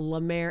talking like La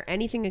Mer,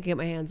 anything I can get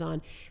my hands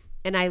on.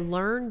 And I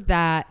learned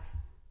that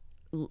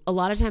a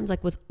lot of times,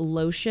 like with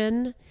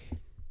lotion,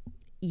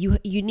 you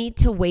need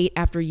to wait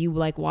after you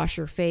like wash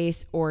your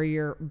face or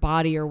your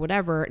body or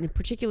whatever. And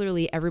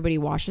particularly everybody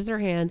washes their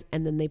hands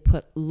and then they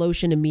put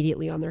lotion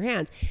immediately on their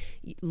hands.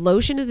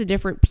 Lotion is a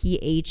different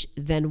pH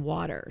than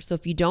water. So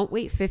if you don't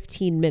wait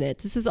 15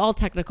 minutes, this is all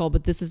technical,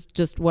 but this is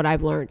just what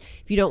I've learned.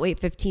 If you don't wait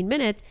 15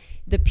 minutes,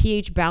 the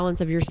pH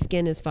balance of your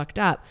skin is fucked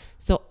up.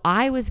 So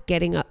I was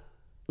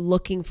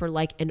looking for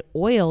like an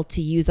oil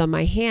to use on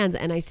my hands,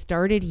 and I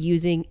started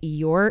using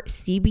your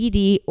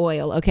CBD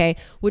oil, okay,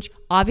 which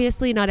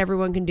obviously not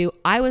everyone can do.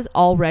 I was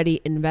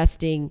already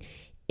investing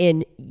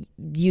in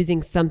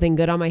using something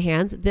good on my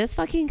hands. This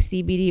fucking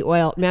CBD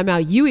oil,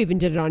 Mama, you even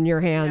did it on your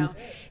hands,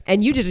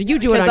 and you do it on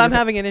because I'm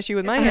having an issue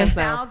with my hands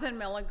now. 1,000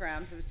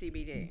 milligrams of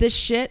CBD. This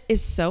shit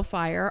is so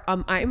fire.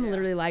 I'm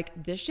literally like,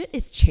 this shit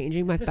is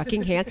changing my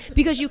fucking hands,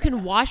 because you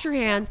can wash your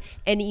hands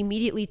and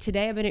immediately.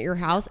 Today I've been at your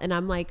house and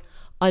I'm like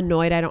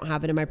annoyed I don't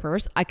have it in my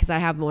purse because I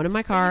have one in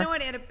my car. You know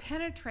what? It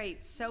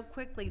penetrates so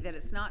quickly that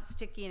it's not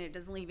sticky and it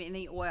doesn't leave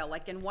any oil.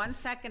 Like in 1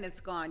 second, it's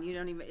gone. You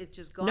don't even. It's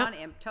just gone. No,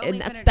 and totally.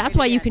 And that's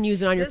why you penetrated can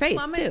use it on your This face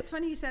woman, too. It's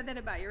funny you said that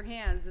about your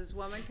hands. This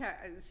woman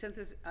sent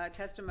this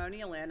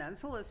testimonial in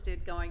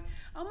unsolicited, going,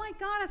 "Oh my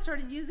God, I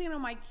started using it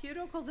on my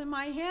cuticles and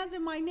my hands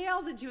and my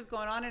nails," and she was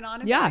going on and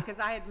on. Yeah. Because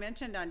I had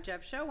mentioned on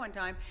Jeff's show one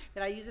time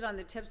that I use it on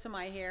the tips of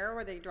my hair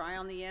where they dry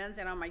on the ends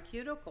and on my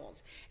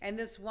cuticles. And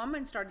this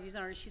woman started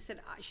using it. She said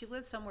she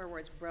lives somewhere where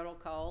it's brittle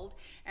cold,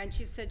 and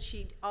she said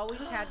she always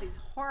had these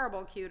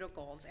horrible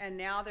cuticles, and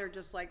now they're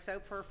just like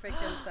so perfect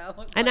and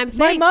so. And I'm My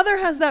saying, mother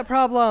has that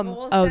problem.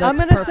 Well, oh, I'm that's I'm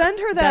gonna perfect. send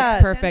her That's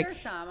that. perfect.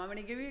 Send her some. I'm going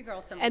to give you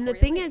girl some. And the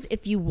before thing you is,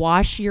 if you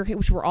wash your,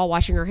 which we're all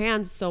washing our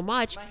hands so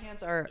much, My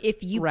hands are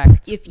if you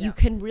wrecked. you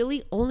can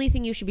really, only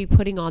thing you should be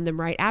putting on them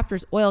right after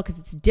is oil, because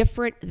it's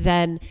different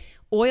than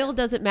oil.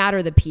 Doesn't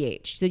matter the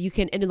pH. So you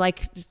can, and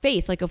like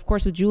face, like of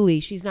course with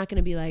Julie, she's not going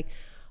to be like,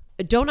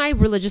 don't I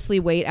religiously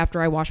wait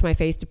after I wash my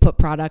face to put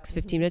products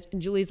 15 minutes?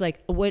 And Julie's like,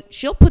 what?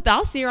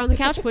 I'll see her on the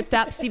couch, put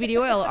that CBD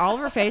oil all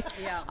over her face.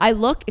 Yeah. I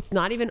look, it's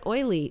not even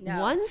oily.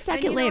 No. 1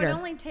 second and, later. It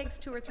only takes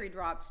 2 or 3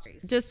 drops.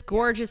 Just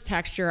gorgeous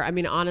texture. I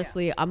mean,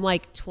 honestly, I'm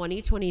like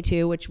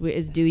 2022, which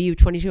is Do You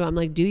 22. I'm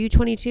like, Do You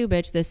 22,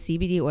 bitch. This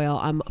CBD oil,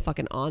 I'm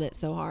fucking on it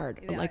so hard.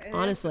 I'm like, and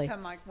honestly. it's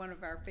become like one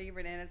of our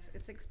favorite, and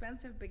it's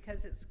expensive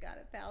because it's got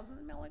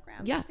 1,000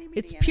 milligrams. Yeah, of CBD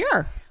it's in it.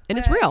 pure and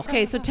it's real.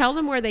 Okay, so tell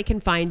them where they can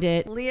find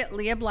it.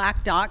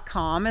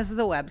 LeaBlack.com is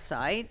the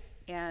website,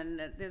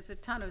 and there's a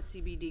ton of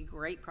CBD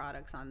great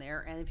products on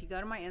there. And if you go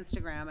to my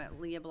Instagram at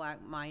Lea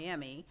Black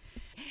Miami,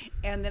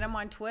 and then I'm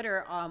on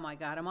Twitter, oh my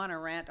God, I'm on a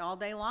rant all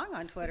day long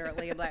on Twitter at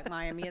Lea Black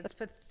Miami. It's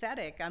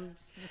pathetic. I'm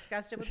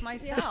disgusted with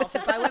myself.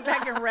 If I went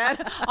back and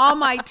read all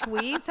my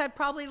tweets, I'd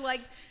probably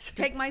like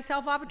take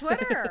myself off of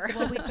Twitter.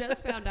 Well, we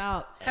just found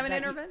out Have an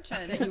that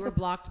intervention. that you were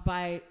blocked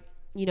by,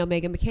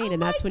 Meghan McCain,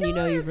 and that's when you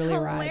know you've really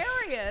arrived.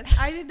 Hilarious.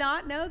 I did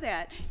not know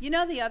that. You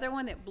know, the other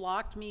one that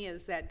blocked me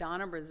is that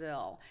Donna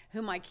Brazile,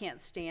 whom I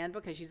can't stand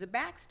because she's a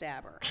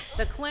backstabber.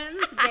 The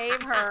Clintons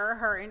gave her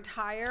her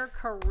entire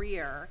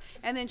career,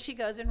 and then she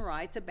goes and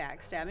writes a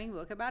backstabbing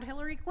book about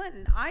Hillary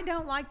Clinton. I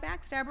don't like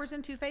backstabbers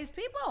and two-faced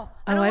people.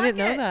 I don't didn't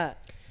like know it.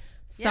 that.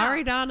 Sorry,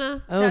 Yeah.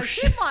 Donna. Oh, So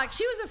she blocked.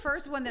 She was the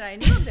first one that I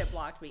knew of that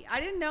blocked me.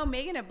 I didn't know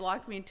Megan had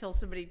blocked me until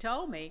somebody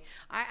told me.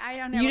 I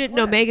don't know. You didn't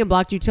know Megan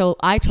blocked you till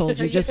I told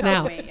you You just told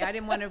now. me. I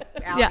didn't want to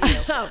out Yeah.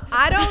 you.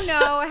 I don't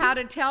know how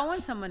to tell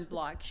when someone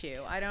blocks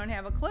you. I don't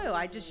have a clue.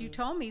 You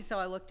told me, so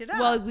I looked it up.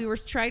 Well, we were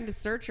trying to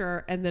search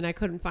her, and then I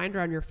couldn't find her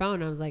on your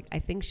phone. I was like, I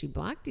think she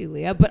blocked you,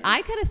 Lea. But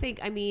I kind of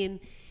think, I mean,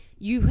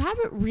 you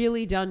haven't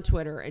really done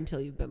Twitter until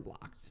you've been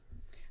blocked.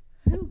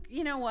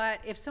 You know what?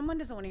 If someone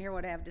doesn't want to hear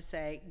what I have to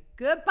say,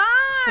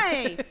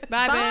 goodbye.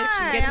 Bye, bitch.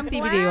 And get the I'm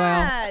CBD oil.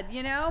 glad.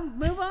 You know,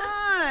 move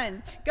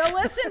on. Go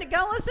listen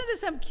to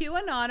some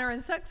QAnoner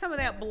and suck some of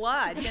that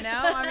blood. You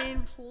know, I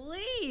mean,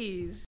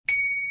 please.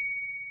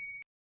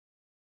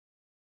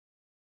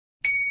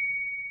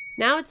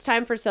 Now it's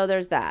time for So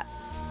There's That.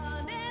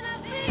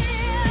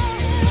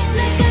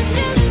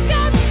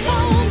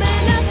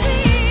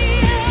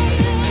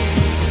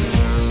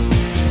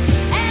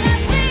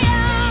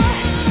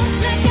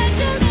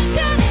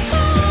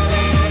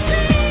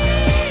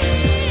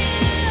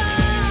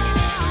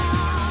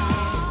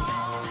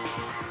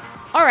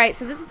 right,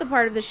 so this is the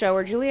part of the show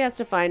where Julie has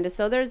to find us.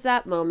 So there's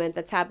that moment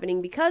that's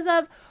happening because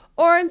of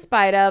or in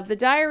spite of the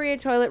diarrhea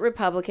toilet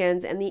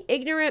Republicans and the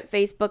ignorant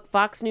Facebook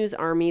Fox News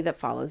army that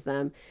follows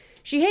them.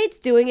 She hates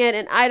doing it,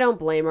 and I don't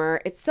blame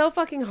her. It's so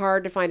fucking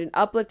hard to find an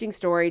uplifting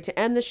story to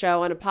end the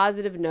show on a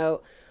positive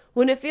note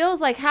when it feels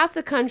like half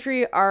the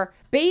country are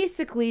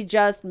basically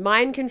just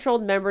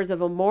mind-controlled members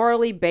of a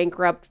morally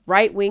bankrupt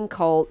right-wing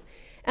cult,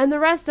 and the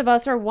rest of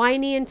us are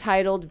whiny,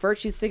 entitled,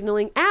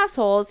 virtue-signaling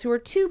assholes who are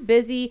too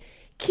busy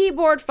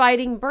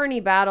keyboard-fighting Bernie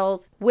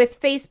battles with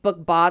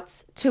Facebook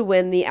bots to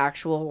win the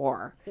actual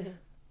war.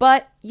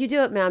 But you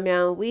do it, meow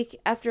meow, week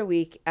after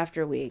week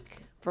after week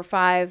for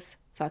 5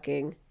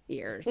 fucking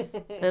years.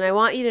 And I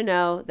want you to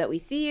know that we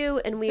see you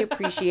and we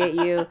appreciate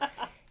you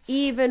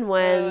even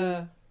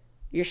when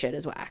your shit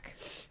is whack.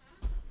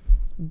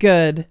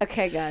 Good.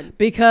 Okay, good.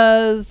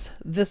 Because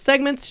the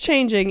segment's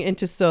changing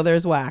into So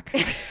There's Whack.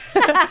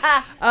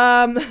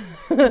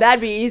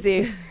 That'd be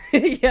easy.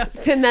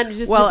 Yes. And then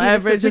just, Well,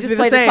 we just be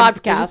play the same. this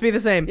podcast. It'll just be the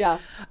same. Yeah.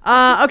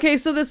 Okay,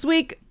 so this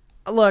week,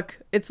 look,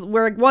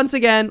 we're once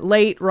again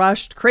late,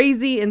 rushed,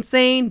 crazy,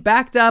 insane,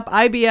 backed up,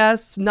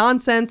 IBS,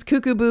 nonsense,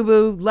 cuckoo boo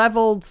boo,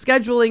 level,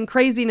 scheduling,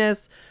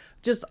 craziness,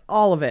 just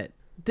all of it.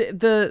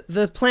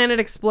 The planet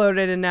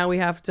exploded, and now we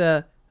have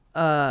to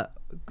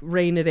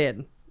rein it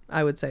in,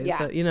 I would say. Yeah.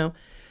 So,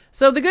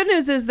 so the good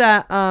news is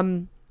that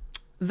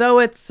though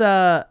it's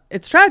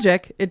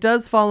tragic, it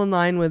does fall in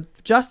line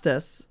with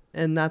justice.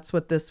 And that's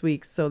what this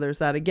week's So There's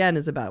That Again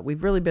is about.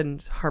 We've really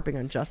been harping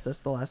on justice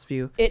the last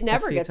few It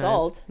never few gets times.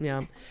 old.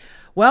 Yeah.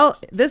 Well,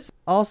 this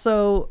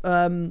also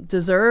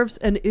deserves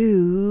an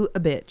ooh a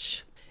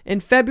bitch. In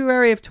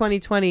February of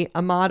 2020,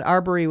 Ahmaud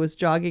Arbery was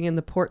jogging in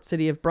the port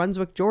city of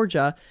Brunswick,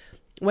 Georgia,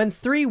 when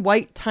 3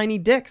 white tiny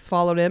dicks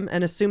followed him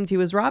and assumed he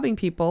was robbing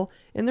people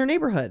in their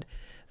neighborhood.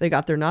 They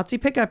got their Nazi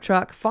pickup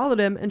truck, followed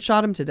him, and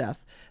shot him to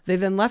death. They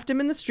then left him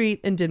in the street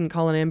and didn't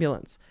call an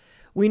ambulance.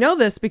 We know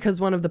this because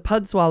one of the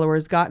pud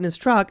swallowers got in his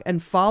truck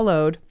and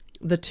followed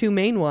the 2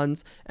 main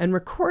ones and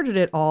recorded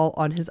it all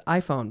on his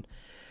iPhone.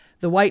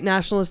 The white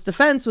nationalist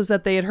defense was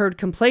that they had heard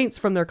complaints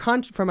from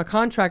from a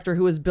contractor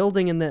who was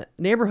building in the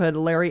neighborhood,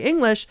 Larry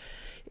English.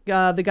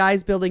 The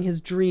guy's building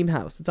his dream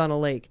house. It's on a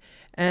lake,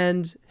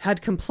 and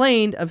had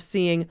complained of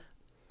seeing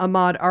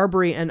Ahmaud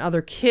Arbery and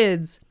other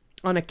kids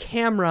on a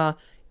camera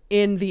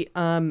in the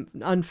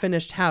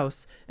unfinished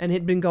house, and it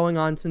had been going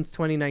on since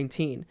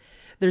 2019.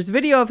 There's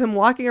video of him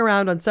walking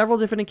around on several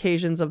different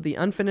occasions of the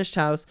unfinished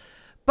house,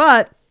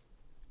 but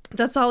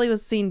that's all he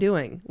was seen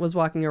doing, was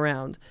walking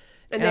around.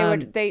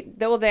 And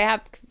they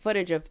have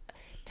footage of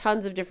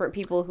tons of different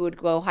people who would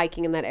go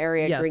hiking in that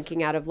area, Yes.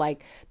 drinking out of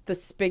like the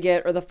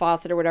spigot or the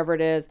faucet or whatever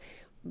it is,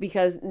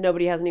 because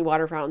nobody has any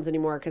water fountains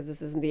anymore because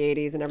this isn't the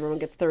 80s and everyone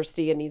gets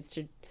thirsty and needs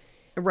to.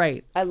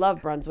 Right. I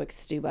love Brunswick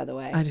stew, by the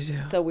way. I do too.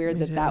 It's so weird Me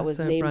that too. that was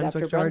It's in named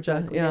Brunswick, after Georgia.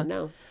 Brunswick. We Yeah. didn't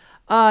know.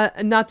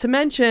 Not to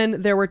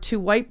mention, there were 2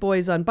 white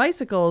boys on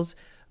bicycles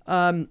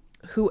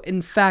who,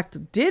 in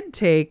fact, did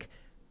take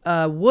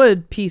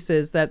wood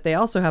pieces that they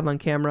also have on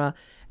camera.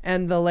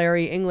 And the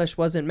Larry English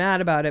wasn't mad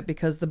about it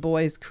because the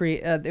boys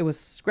it was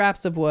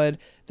scraps of wood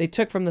they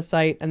took from the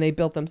site and they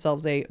built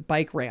themselves a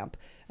bike ramp.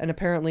 And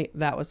apparently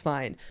that was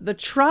fine. The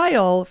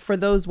trial for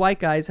those white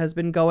guys has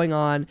been going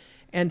on.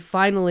 And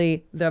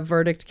finally, the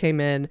verdict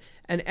came in,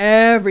 and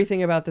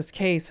everything about this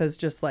case has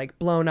just like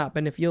blown up.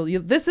 And if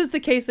this is the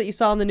case that you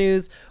saw in the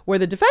news where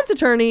the defense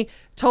attorney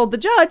told the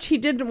judge he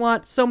didn't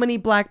want so many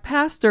black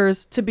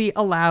pastors to be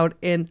allowed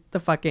in the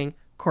fucking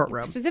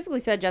courtroom. Specifically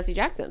said Jesse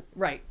Jackson.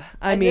 Right.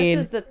 And mean,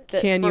 this is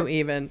can you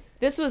even?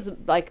 This was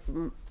like,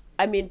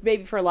 I mean,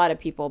 maybe for a lot of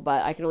people,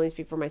 but I can only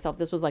speak for myself.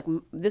 This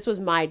was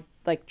my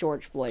like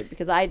George Floyd,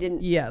 because I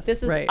didn't. Yes.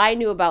 This is right. I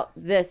knew about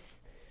this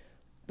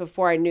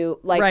before I knew,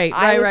 like,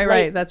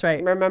 Right. That's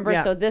right. Remember?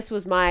 Yeah. So this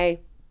was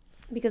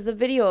because the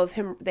video of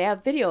him, they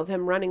have video of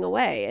him running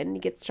away and he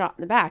gets shot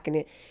in the back,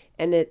 and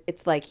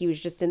it's like he was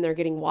just in there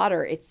getting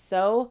water. It's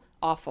so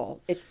awful.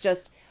 It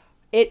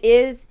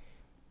is,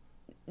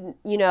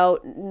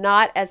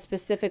 not as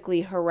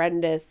specifically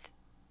horrendous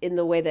in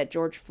the way that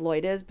George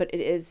Floyd is, but it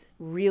is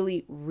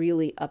really,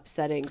 really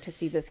upsetting to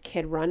see this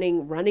kid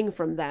running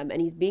from them,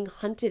 and he's being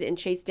hunted and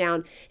chased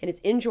down, and it's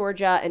in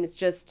Georgia, and it's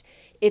just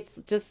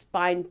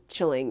spine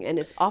chilling, and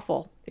it's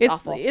awful. It's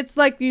awful. It's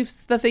like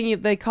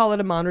they call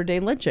it a modern day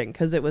lynching,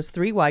 because it was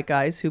 3 white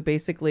guys who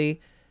basically.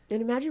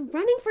 And imagine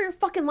running for your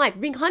fucking life,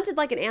 being hunted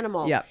like an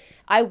animal. Yeah.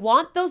 I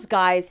want those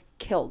guys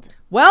killed.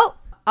 Well,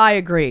 I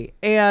agree.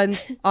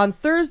 And on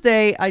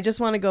Thursday, I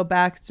just want to go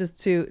back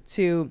just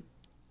to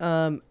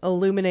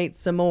illuminate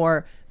some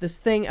more this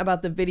thing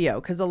about the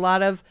video, because a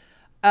lot of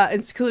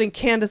including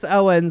Candace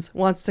Owens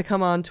wants to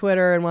come on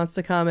Twitter and wants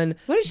to come and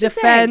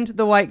defend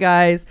the white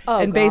guys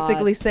and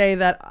basically say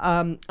that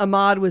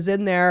Ahmaud was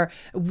in there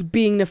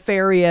being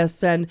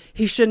nefarious and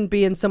he shouldn't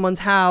be in someone's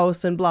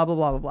house and blah blah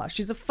blah blah blah.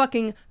 She's a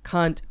fucking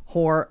cunt,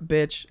 whore,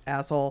 bitch,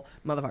 asshole,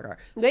 motherfucker.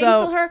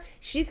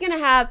 She's gonna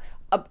have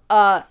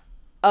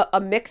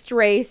a mixed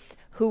race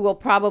who will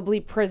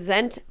probably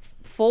present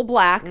full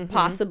black,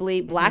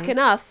 possibly black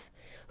enough,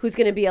 who's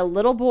going to be a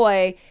little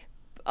boy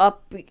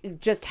up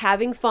just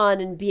having fun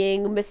and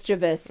being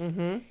mischievous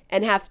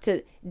and have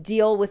to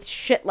deal with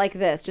shit like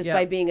this just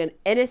by being an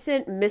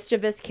innocent,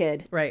 mischievous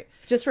kid. Right.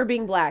 Just for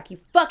being black. You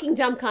fucking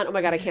dumb cunt. Oh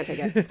my God, I can't take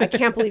it. I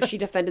can't believe she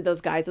defended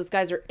those guys. Those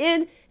guys are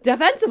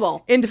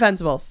indefensible.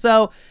 Indefensible.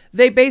 So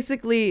they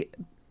basically,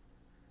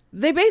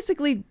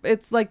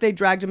 it's like they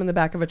dragged him in the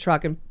back of a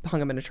truck and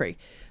hung him in a tree.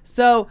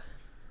 So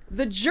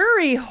the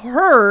jury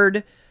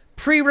heard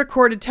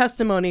pre-recorded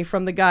testimony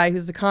from the guy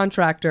who's the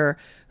contractor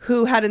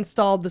who had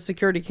installed the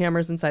security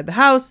cameras inside the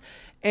house.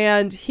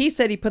 And he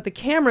said he put the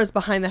cameras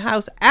behind the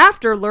house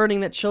after learning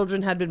that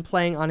children had been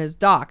playing on his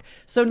dock.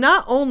 So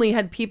not only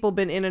had people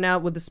been in and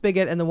out with the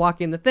spigot and the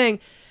walkie and the thing,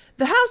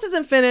 the house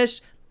isn't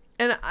finished.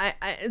 And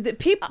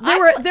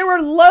there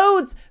were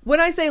loads. When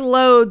I say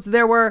loads,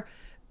 they were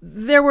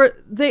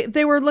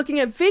looking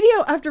at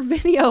video after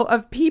video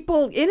of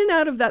people in and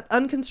out of that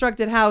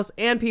unconstructed house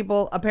and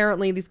people,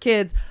 apparently these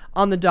kids,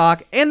 on the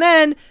dock. And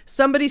then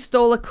somebody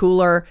stole a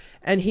cooler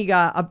and he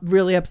got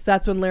really upset.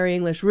 That's when Larry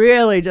English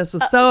really just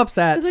was so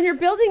upset. Because when you're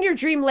building your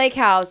dream lake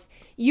house,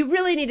 you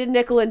really need a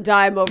nickel and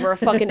dime over a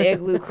fucking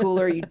igloo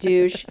cooler, you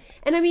douche.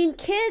 And I mean,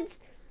 kids,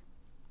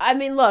 I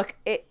mean, look,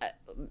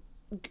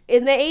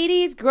 in the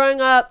 80s,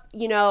 growing up,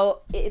 you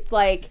know, it's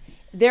like,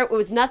 there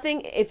was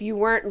nothing if you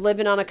weren't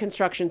living on a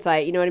construction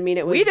site. You know what I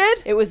mean? We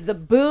did. It was the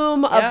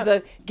boom of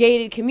the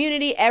gated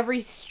community. Every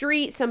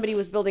street somebody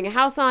was building a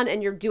house on,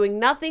 and you're doing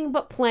nothing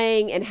but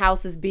playing and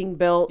houses being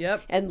built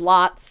and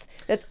lots.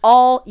 That's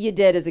all you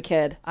did as a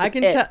kid.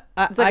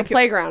 It's like a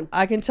playground.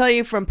 I can tell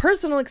you from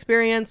personal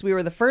experience, we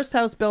were the first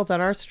house built on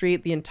our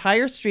street. The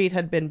entire street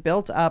had been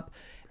built up,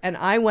 and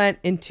I went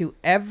into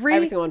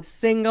every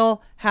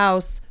single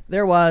house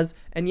there was.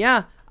 And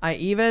yeah, I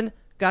even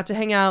got to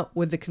hang out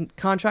with the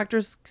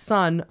contractor's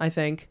son, I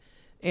think.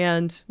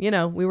 And, you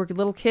know, we were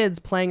little kids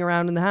playing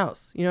around in the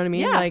house. You know what I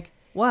mean? Yeah. Like,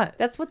 what?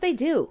 That's what they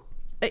do.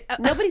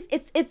 Nobody's,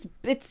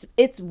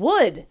 it's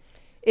wood.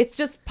 It's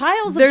just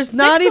piles of sticks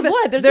of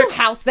wood. There's no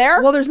house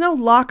there. Well, there's no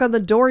lock on the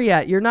door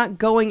yet. You're not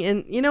going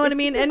in. You know what I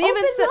mean? And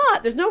even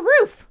not. There's no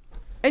roof.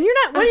 And you're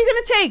not, what are you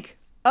going to take?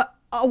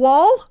 A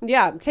wall?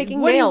 Yeah, I'm taking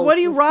nails. What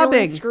are you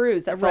robbing?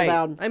 Screws that fell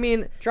down. I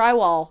mean,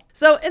 drywall.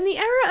 So in the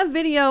era of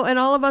video and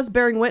all of us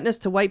bearing witness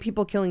to white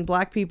people killing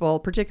black people,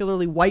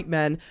 particularly white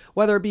men,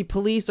 whether it be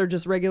police or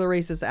just regular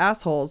racist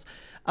assholes,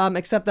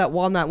 except that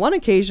on that one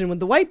occasion with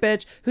the white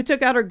bitch who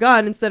took out her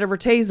gun instead of her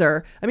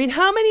taser. I mean,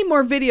 how many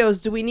more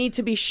videos do we need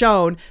to be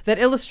shown that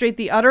illustrate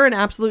the utter and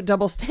absolute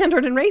double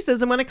standard in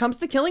racism when it comes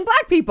to killing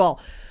black people?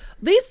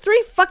 These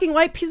three fucking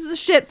white pieces of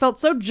shit felt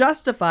so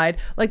justified,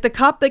 like the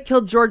cop that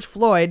killed George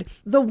Floyd.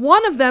 The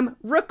one of them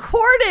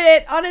recorded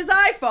it on his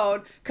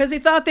iPhone because he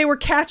thought they were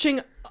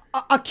catching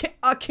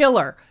a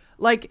killer.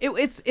 Like,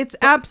 it's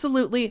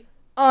absolutely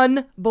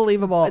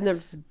unbelievable. And they're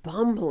just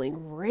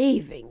bumbling,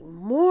 raving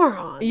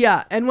morons.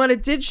 Yeah, and what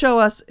it did show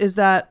us is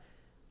that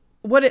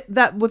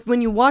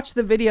when you watch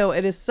the video,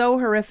 it is so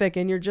horrific,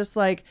 and you're just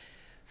like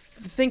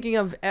thinking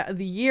of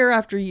the year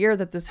after year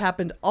that this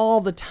happened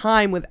all the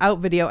time without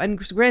video. And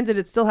granted,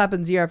 it still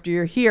happens year after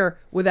year here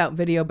without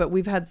video, but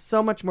we've had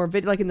so much more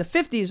video, like in the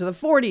 50s or the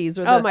 40s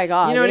or oh my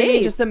God, you know what I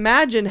mean? Just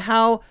imagine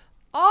how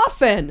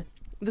often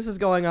this is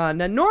going on.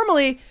 Now,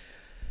 normally,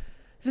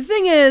 the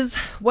thing is,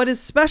 what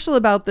is special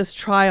about this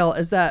trial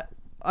is that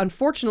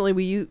unfortunately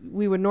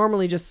we would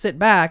normally just sit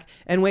back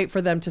and wait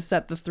for them to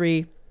set the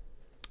three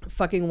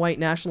fucking white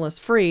nationalists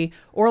free,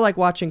 or like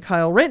watching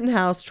Kyle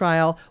Rittenhouse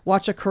trial,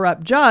 watch a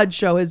corrupt judge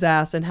show his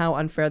ass and how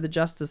unfair the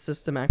justice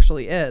system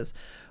actually is.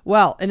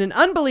 Well, in an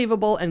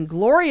unbelievable and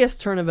glorious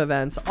turn of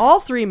events, all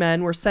three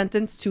men were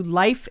sentenced to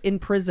life in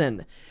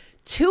prison.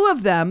 Two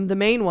of them, the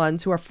main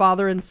ones, who are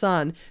father and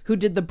son, who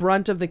did the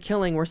brunt of the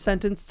killing, were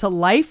sentenced to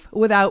life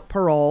without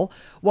parole,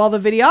 while the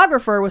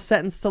videographer was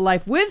sentenced to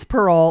life with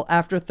parole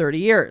after 30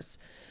 years.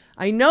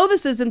 I know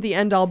this isn't the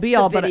end all be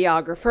all, but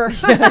videographer.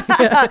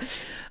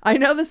 I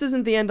know this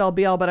isn't the end all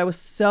be all, but I was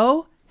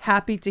so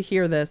happy to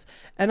hear this.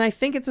 And I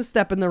think it's a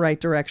step in the right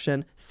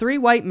direction. 3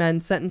 white men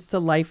sentenced to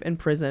life in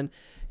prison.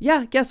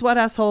 Yeah, guess what,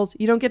 assholes?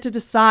 You don't get to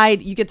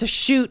decide. You get to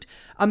shoot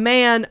a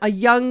man, a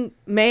young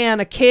man,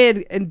 a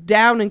kid, and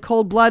down in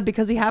cold blood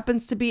because he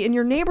happens to be in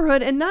your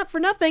neighborhood, and not for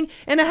nothing,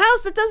 in a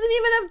house that doesn't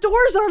even have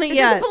doors on it yet.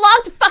 It doesn't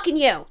belong to fucking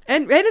you.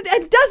 And it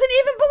doesn't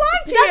even belong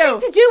to you.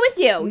 Nothing to do with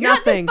you. You're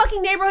Nothing. not the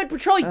fucking neighborhood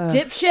patrol, you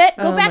dipshit.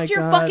 Go back to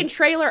your fucking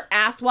trailer,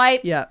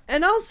 asswipe. Yeah.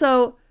 And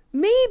also,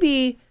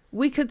 maybe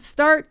we could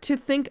start to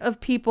think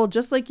of people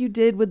just like you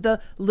did with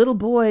the little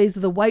boys,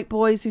 the white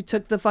boys who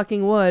took the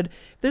fucking wood.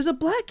 If there's a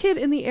black kid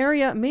in the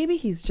area, maybe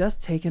he's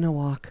just taking a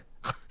walk.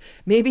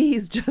 Maybe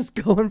he's just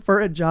going for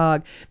a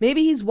jog.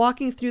 Maybe he's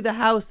walking through the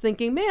house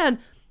thinking, man,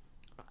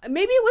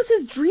 maybe it was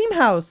his dream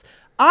house.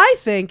 I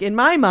think, in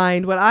my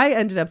mind, what I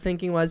ended up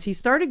thinking was he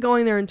started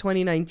going there in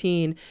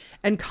 2019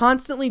 and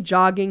constantly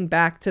jogging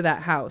back to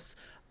that house.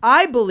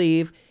 I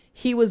believe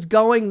he was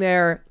going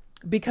there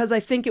because I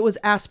think it was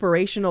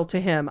aspirational to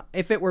him.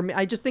 If it were me,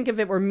 I just think if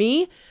it were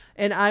me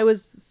and I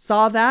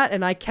saw that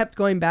and I kept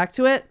going back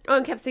to it. Oh,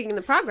 and kept seeing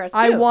the progress too.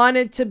 I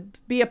wanted to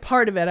be a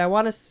part of it. I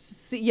want to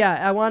see,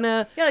 I want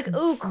to. Yeah, like,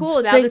 ooh,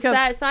 cool. Now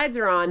the sides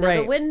are on. Now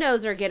Right. the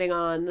windows are getting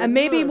on. And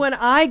maybe when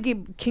I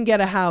can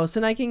get a house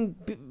and I can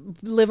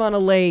live on a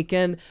lake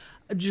and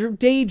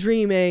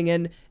daydreaming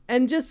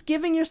and just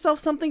giving yourself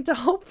something to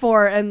hope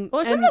for and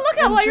something to look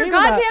at while you're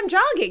goddamn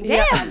jogging.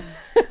 Damn. Yeah.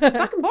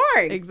 Fucking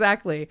boring.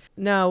 Exactly.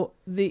 Now,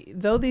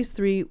 though these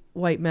 3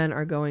 white men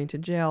are going to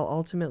jail,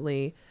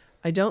 ultimately,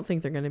 I don't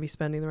think they're going to be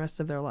spending the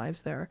rest of their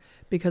lives there,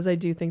 because I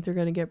do think they're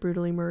going to get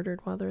brutally murdered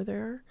while they're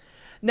there.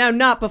 Now,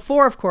 not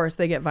before, of course,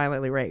 they get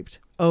violently raped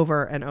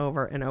over and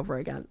over and over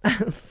again.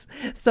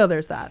 So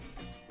there's that.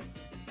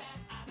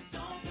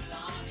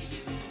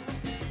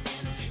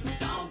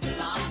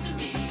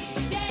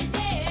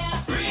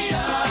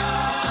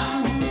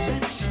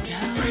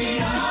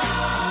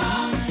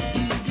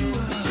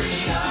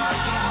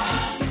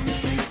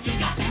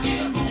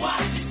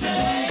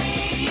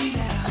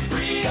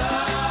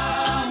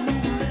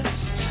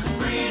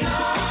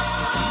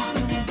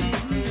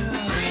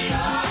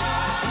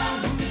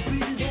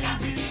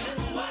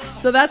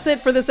 So that's it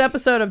for this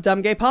episode of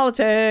Dumb Gay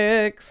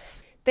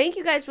Politics. Thank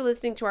you guys for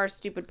listening to our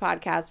stupid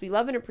podcast. We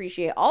love and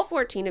appreciate all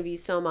 14 of you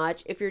so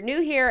much. If you're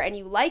new here and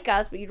you like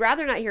us, but you'd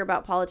rather not hear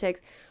about politics,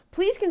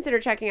 please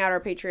consider checking out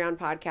our Patreon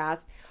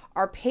podcast.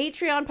 Our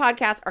Patreon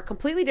podcasts are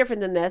completely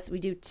different than this. We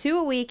do 2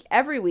 a week,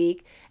 every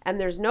week,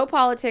 and there's no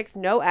politics,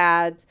 no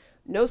ads,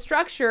 no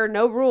structure,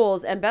 no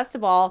rules, and best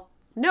of all,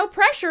 no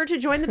pressure to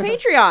join the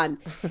Patreon.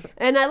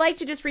 And I like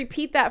to just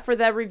repeat that for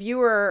the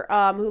reviewer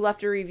who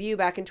left a review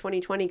back in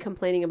 2020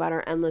 complaining about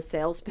our endless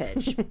sales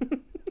pitch.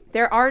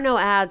 There are no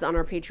ads on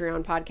our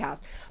Patreon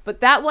podcast,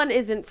 but that one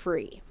isn't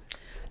free.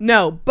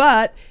 No,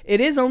 but it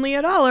is only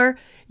 $1.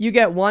 You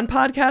get 1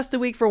 podcast a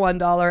week for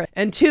 $1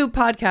 and 2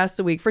 podcasts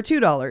a week for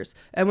 $2.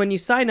 And when you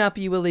sign up,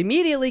 you will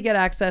immediately get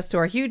access to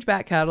our huge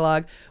back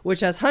catalog, which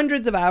has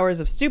hundreds of hours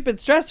of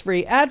stupid,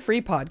 stress-free,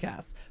 ad-free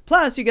podcasts.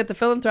 Plus, you get the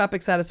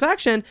philanthropic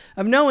satisfaction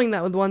of knowing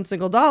that with $1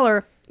 single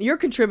dollar, you're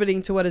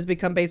contributing to what has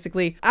become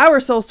basically our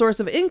sole source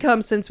of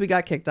income since we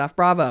got kicked off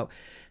Bravo.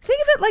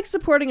 Think of it like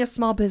supporting a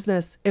small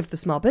business if the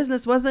small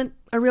business wasn't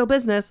a real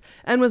business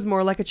and was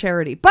more like a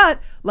charity, but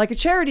like a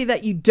charity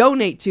that you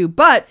donate to,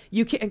 but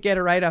you can't get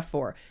a write-off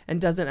for and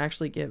doesn't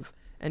actually give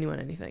anyone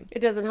anything. It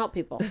doesn't help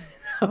people.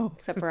 No.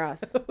 Except for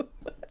us.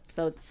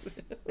 So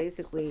it's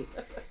basically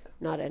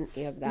not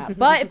any of that.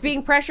 But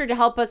being pressured to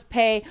help us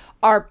pay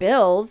our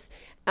bills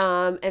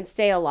and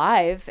stay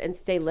alive and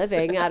stay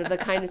living out of the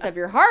kindness of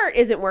your heart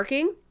isn't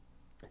working,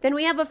 then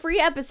we have a free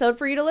episode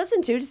for you to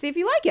listen to see if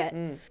you like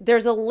it.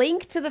 There's a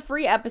link to the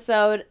free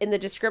episode in the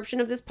description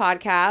of this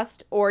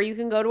podcast, or you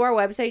can go to our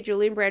website,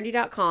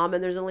 julieandbrandy.com,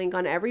 and there's a link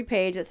on every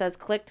page that says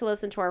click to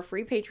listen to our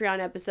free Patreon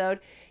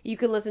episode. You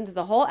can listen to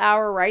the whole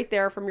hour right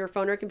there from your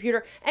phone or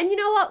computer. And you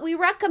know what? We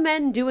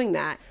recommend doing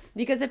that,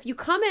 because if you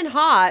come in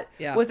hot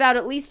without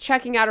at least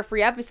checking out a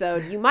free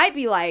episode, you might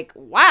be like,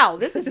 wow,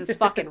 this is just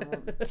fucking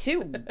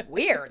too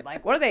weird.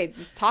 Like, what are they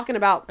just talking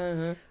about?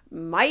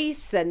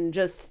 Mice and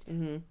just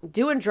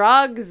doing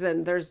drugs,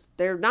 and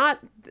they're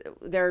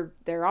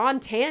on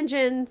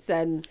tangents,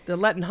 and they're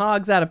letting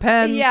hogs out of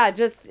pens. Yeah,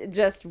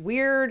 just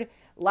weird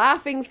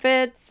laughing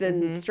fits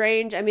and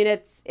strange. I mean,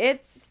 it's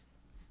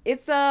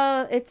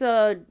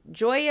a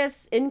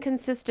joyous,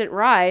 inconsistent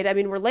ride. I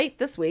mean, we're late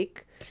this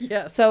week.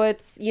 Yes. So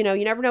it's, you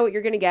never know what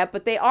you're going to get,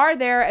 but they are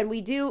there, and we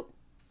do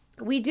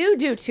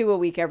 2 a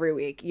week every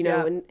week,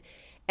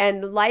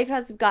 and life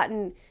has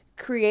gotten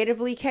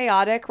creatively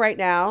chaotic right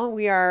now.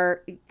 We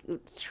are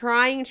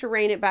trying to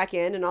rein it back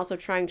in and also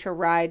trying to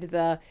ride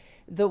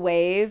the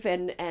wave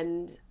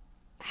and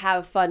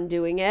have fun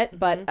doing it.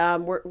 But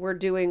we're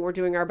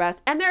doing our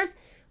best, and there's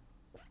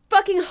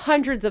fucking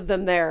hundreds of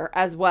them there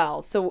as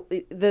well. So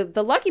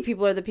the lucky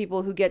people are the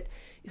people who get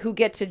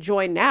to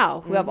join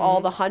now, who have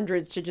all the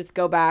hundreds to just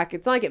go back.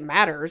 It's not like it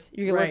matters.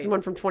 You can listen to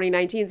one from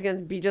 2019. It's going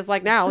to be just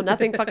like now.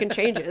 Nothing fucking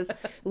changes.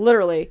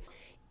 Literally.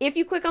 If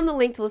you click on the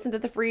link to listen to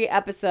the free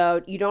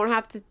episode, you don't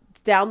have to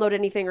download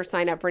anything or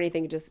sign up for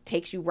anything. It just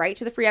takes you right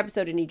to the free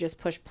episode, and you just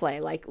push play,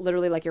 like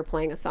literally like you're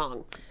playing a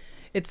song.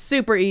 It's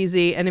super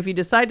easy. And if you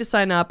decide to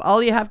sign up,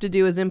 all you have to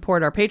do is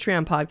import our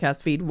Patreon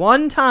podcast feed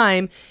one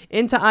time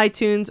into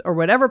iTunes or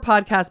whatever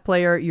podcast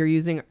player you're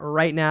using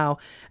right now.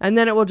 And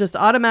then it will just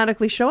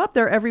automatically show up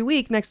there every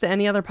week next to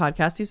any other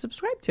podcast you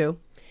subscribe to.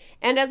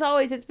 And as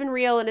always, it's been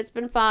real and it's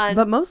been fun.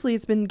 But mostly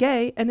it's been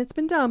gay and it's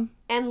been dumb.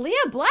 And Lea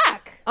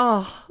Black.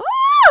 Oh.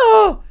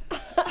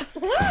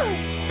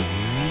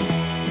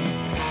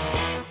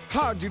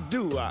 How'd you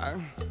do,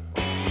 I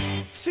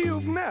see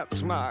you've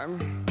met my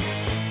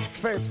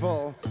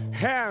faithful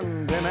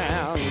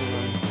handyman.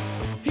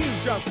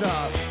 He's just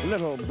a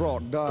little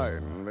brought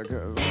down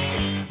because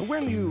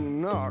when you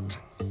knocked,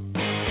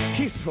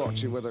 he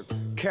thought you were the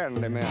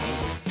candy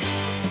man.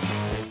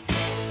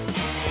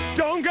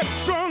 Don't get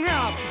strung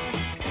up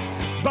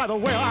by the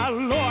way I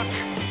look.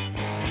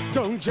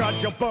 Don't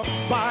judge a book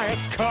by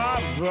its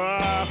cover.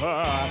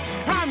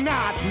 I'm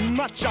not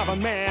much of a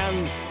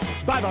man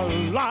by the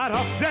light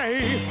of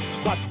day,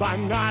 but by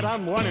night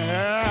I'm one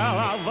hell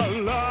of a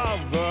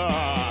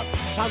lover.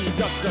 I'm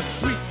just a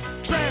sweet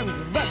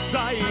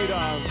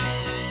transvestite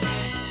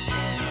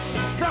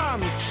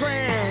from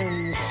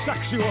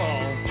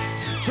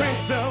transsexual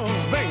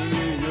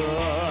Transylvania.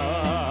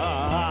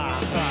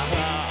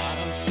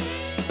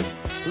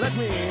 Let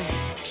me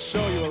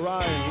show you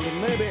around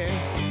and maybe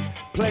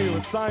play you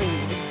a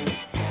sign.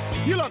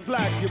 You look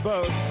like you're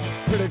both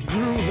pretty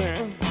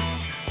groovy.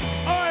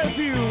 Or if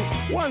you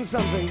want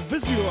something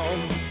visual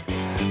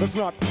that's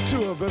not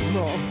too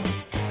abysmal,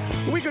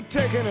 we could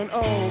take in an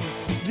old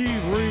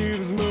Steve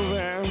Reeves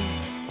movie.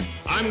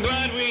 I'm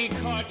glad we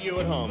caught you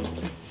at home.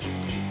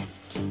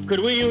 Could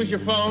we use your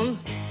phone?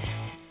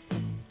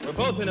 We're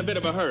both in a bit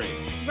of a hurry.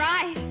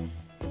 Right.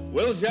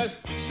 We'll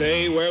just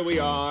say where we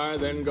are,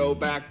 then go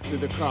back to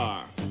the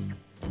car.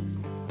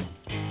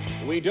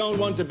 We don't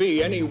want to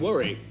be any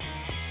worry.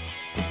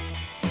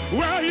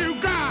 Well, you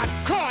got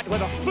caught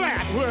with a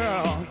flat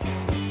world.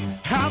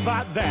 How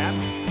about that?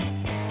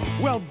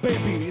 Well,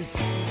 babies,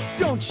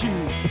 don't you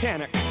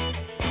panic.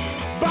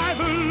 By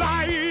the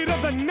light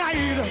of the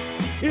night,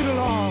 it'll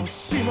all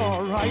seem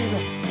all right.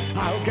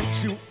 I'll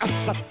get you a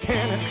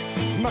satanic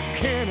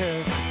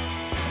mechanic.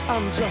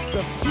 I'm just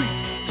a sweet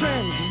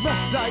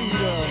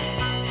transvestite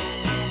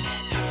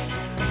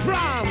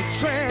from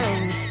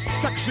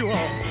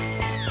transsexual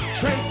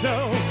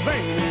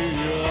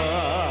Transylvania.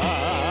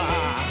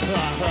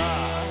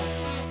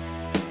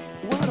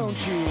 Why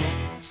don't you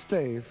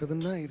stay for the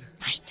night?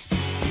 Right.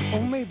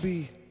 Or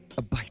maybe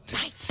a bite.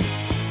 Right.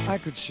 I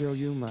could show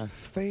you my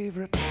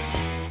favorite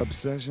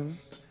obsession.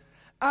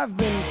 I've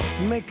been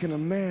making a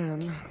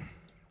man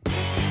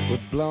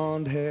with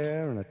blonde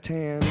hair and a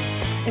tan,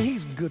 and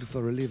he's good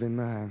for relieving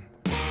my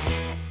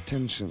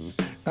tension.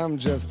 I'm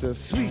just a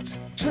sweet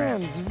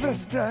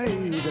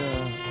transvestite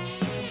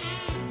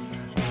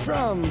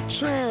from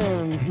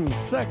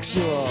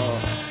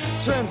transsexual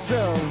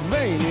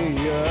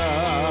Transylvania.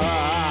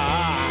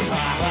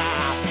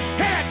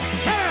 Hey,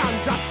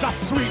 I'm just a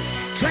sweet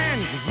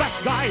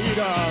transvestite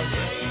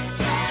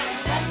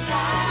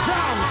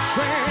from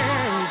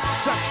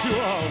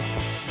transsexual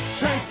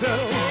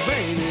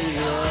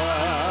Transylvania.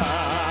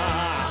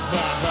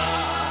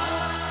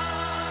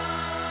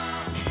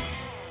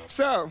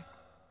 So,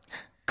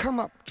 come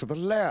up to the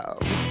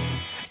lab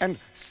and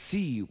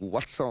see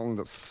what's on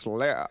the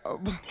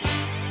slab.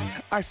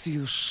 I see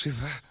you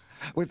shiver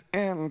with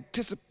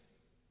anticipation.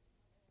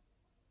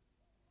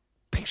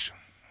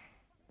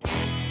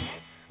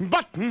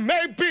 But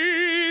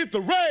maybe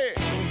the rain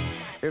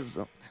is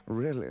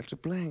really to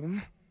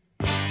blame.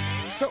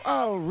 So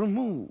I'll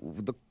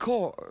remove the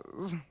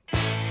cause.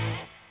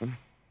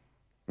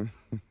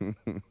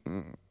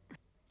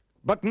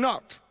 But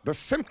not the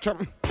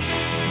symptom.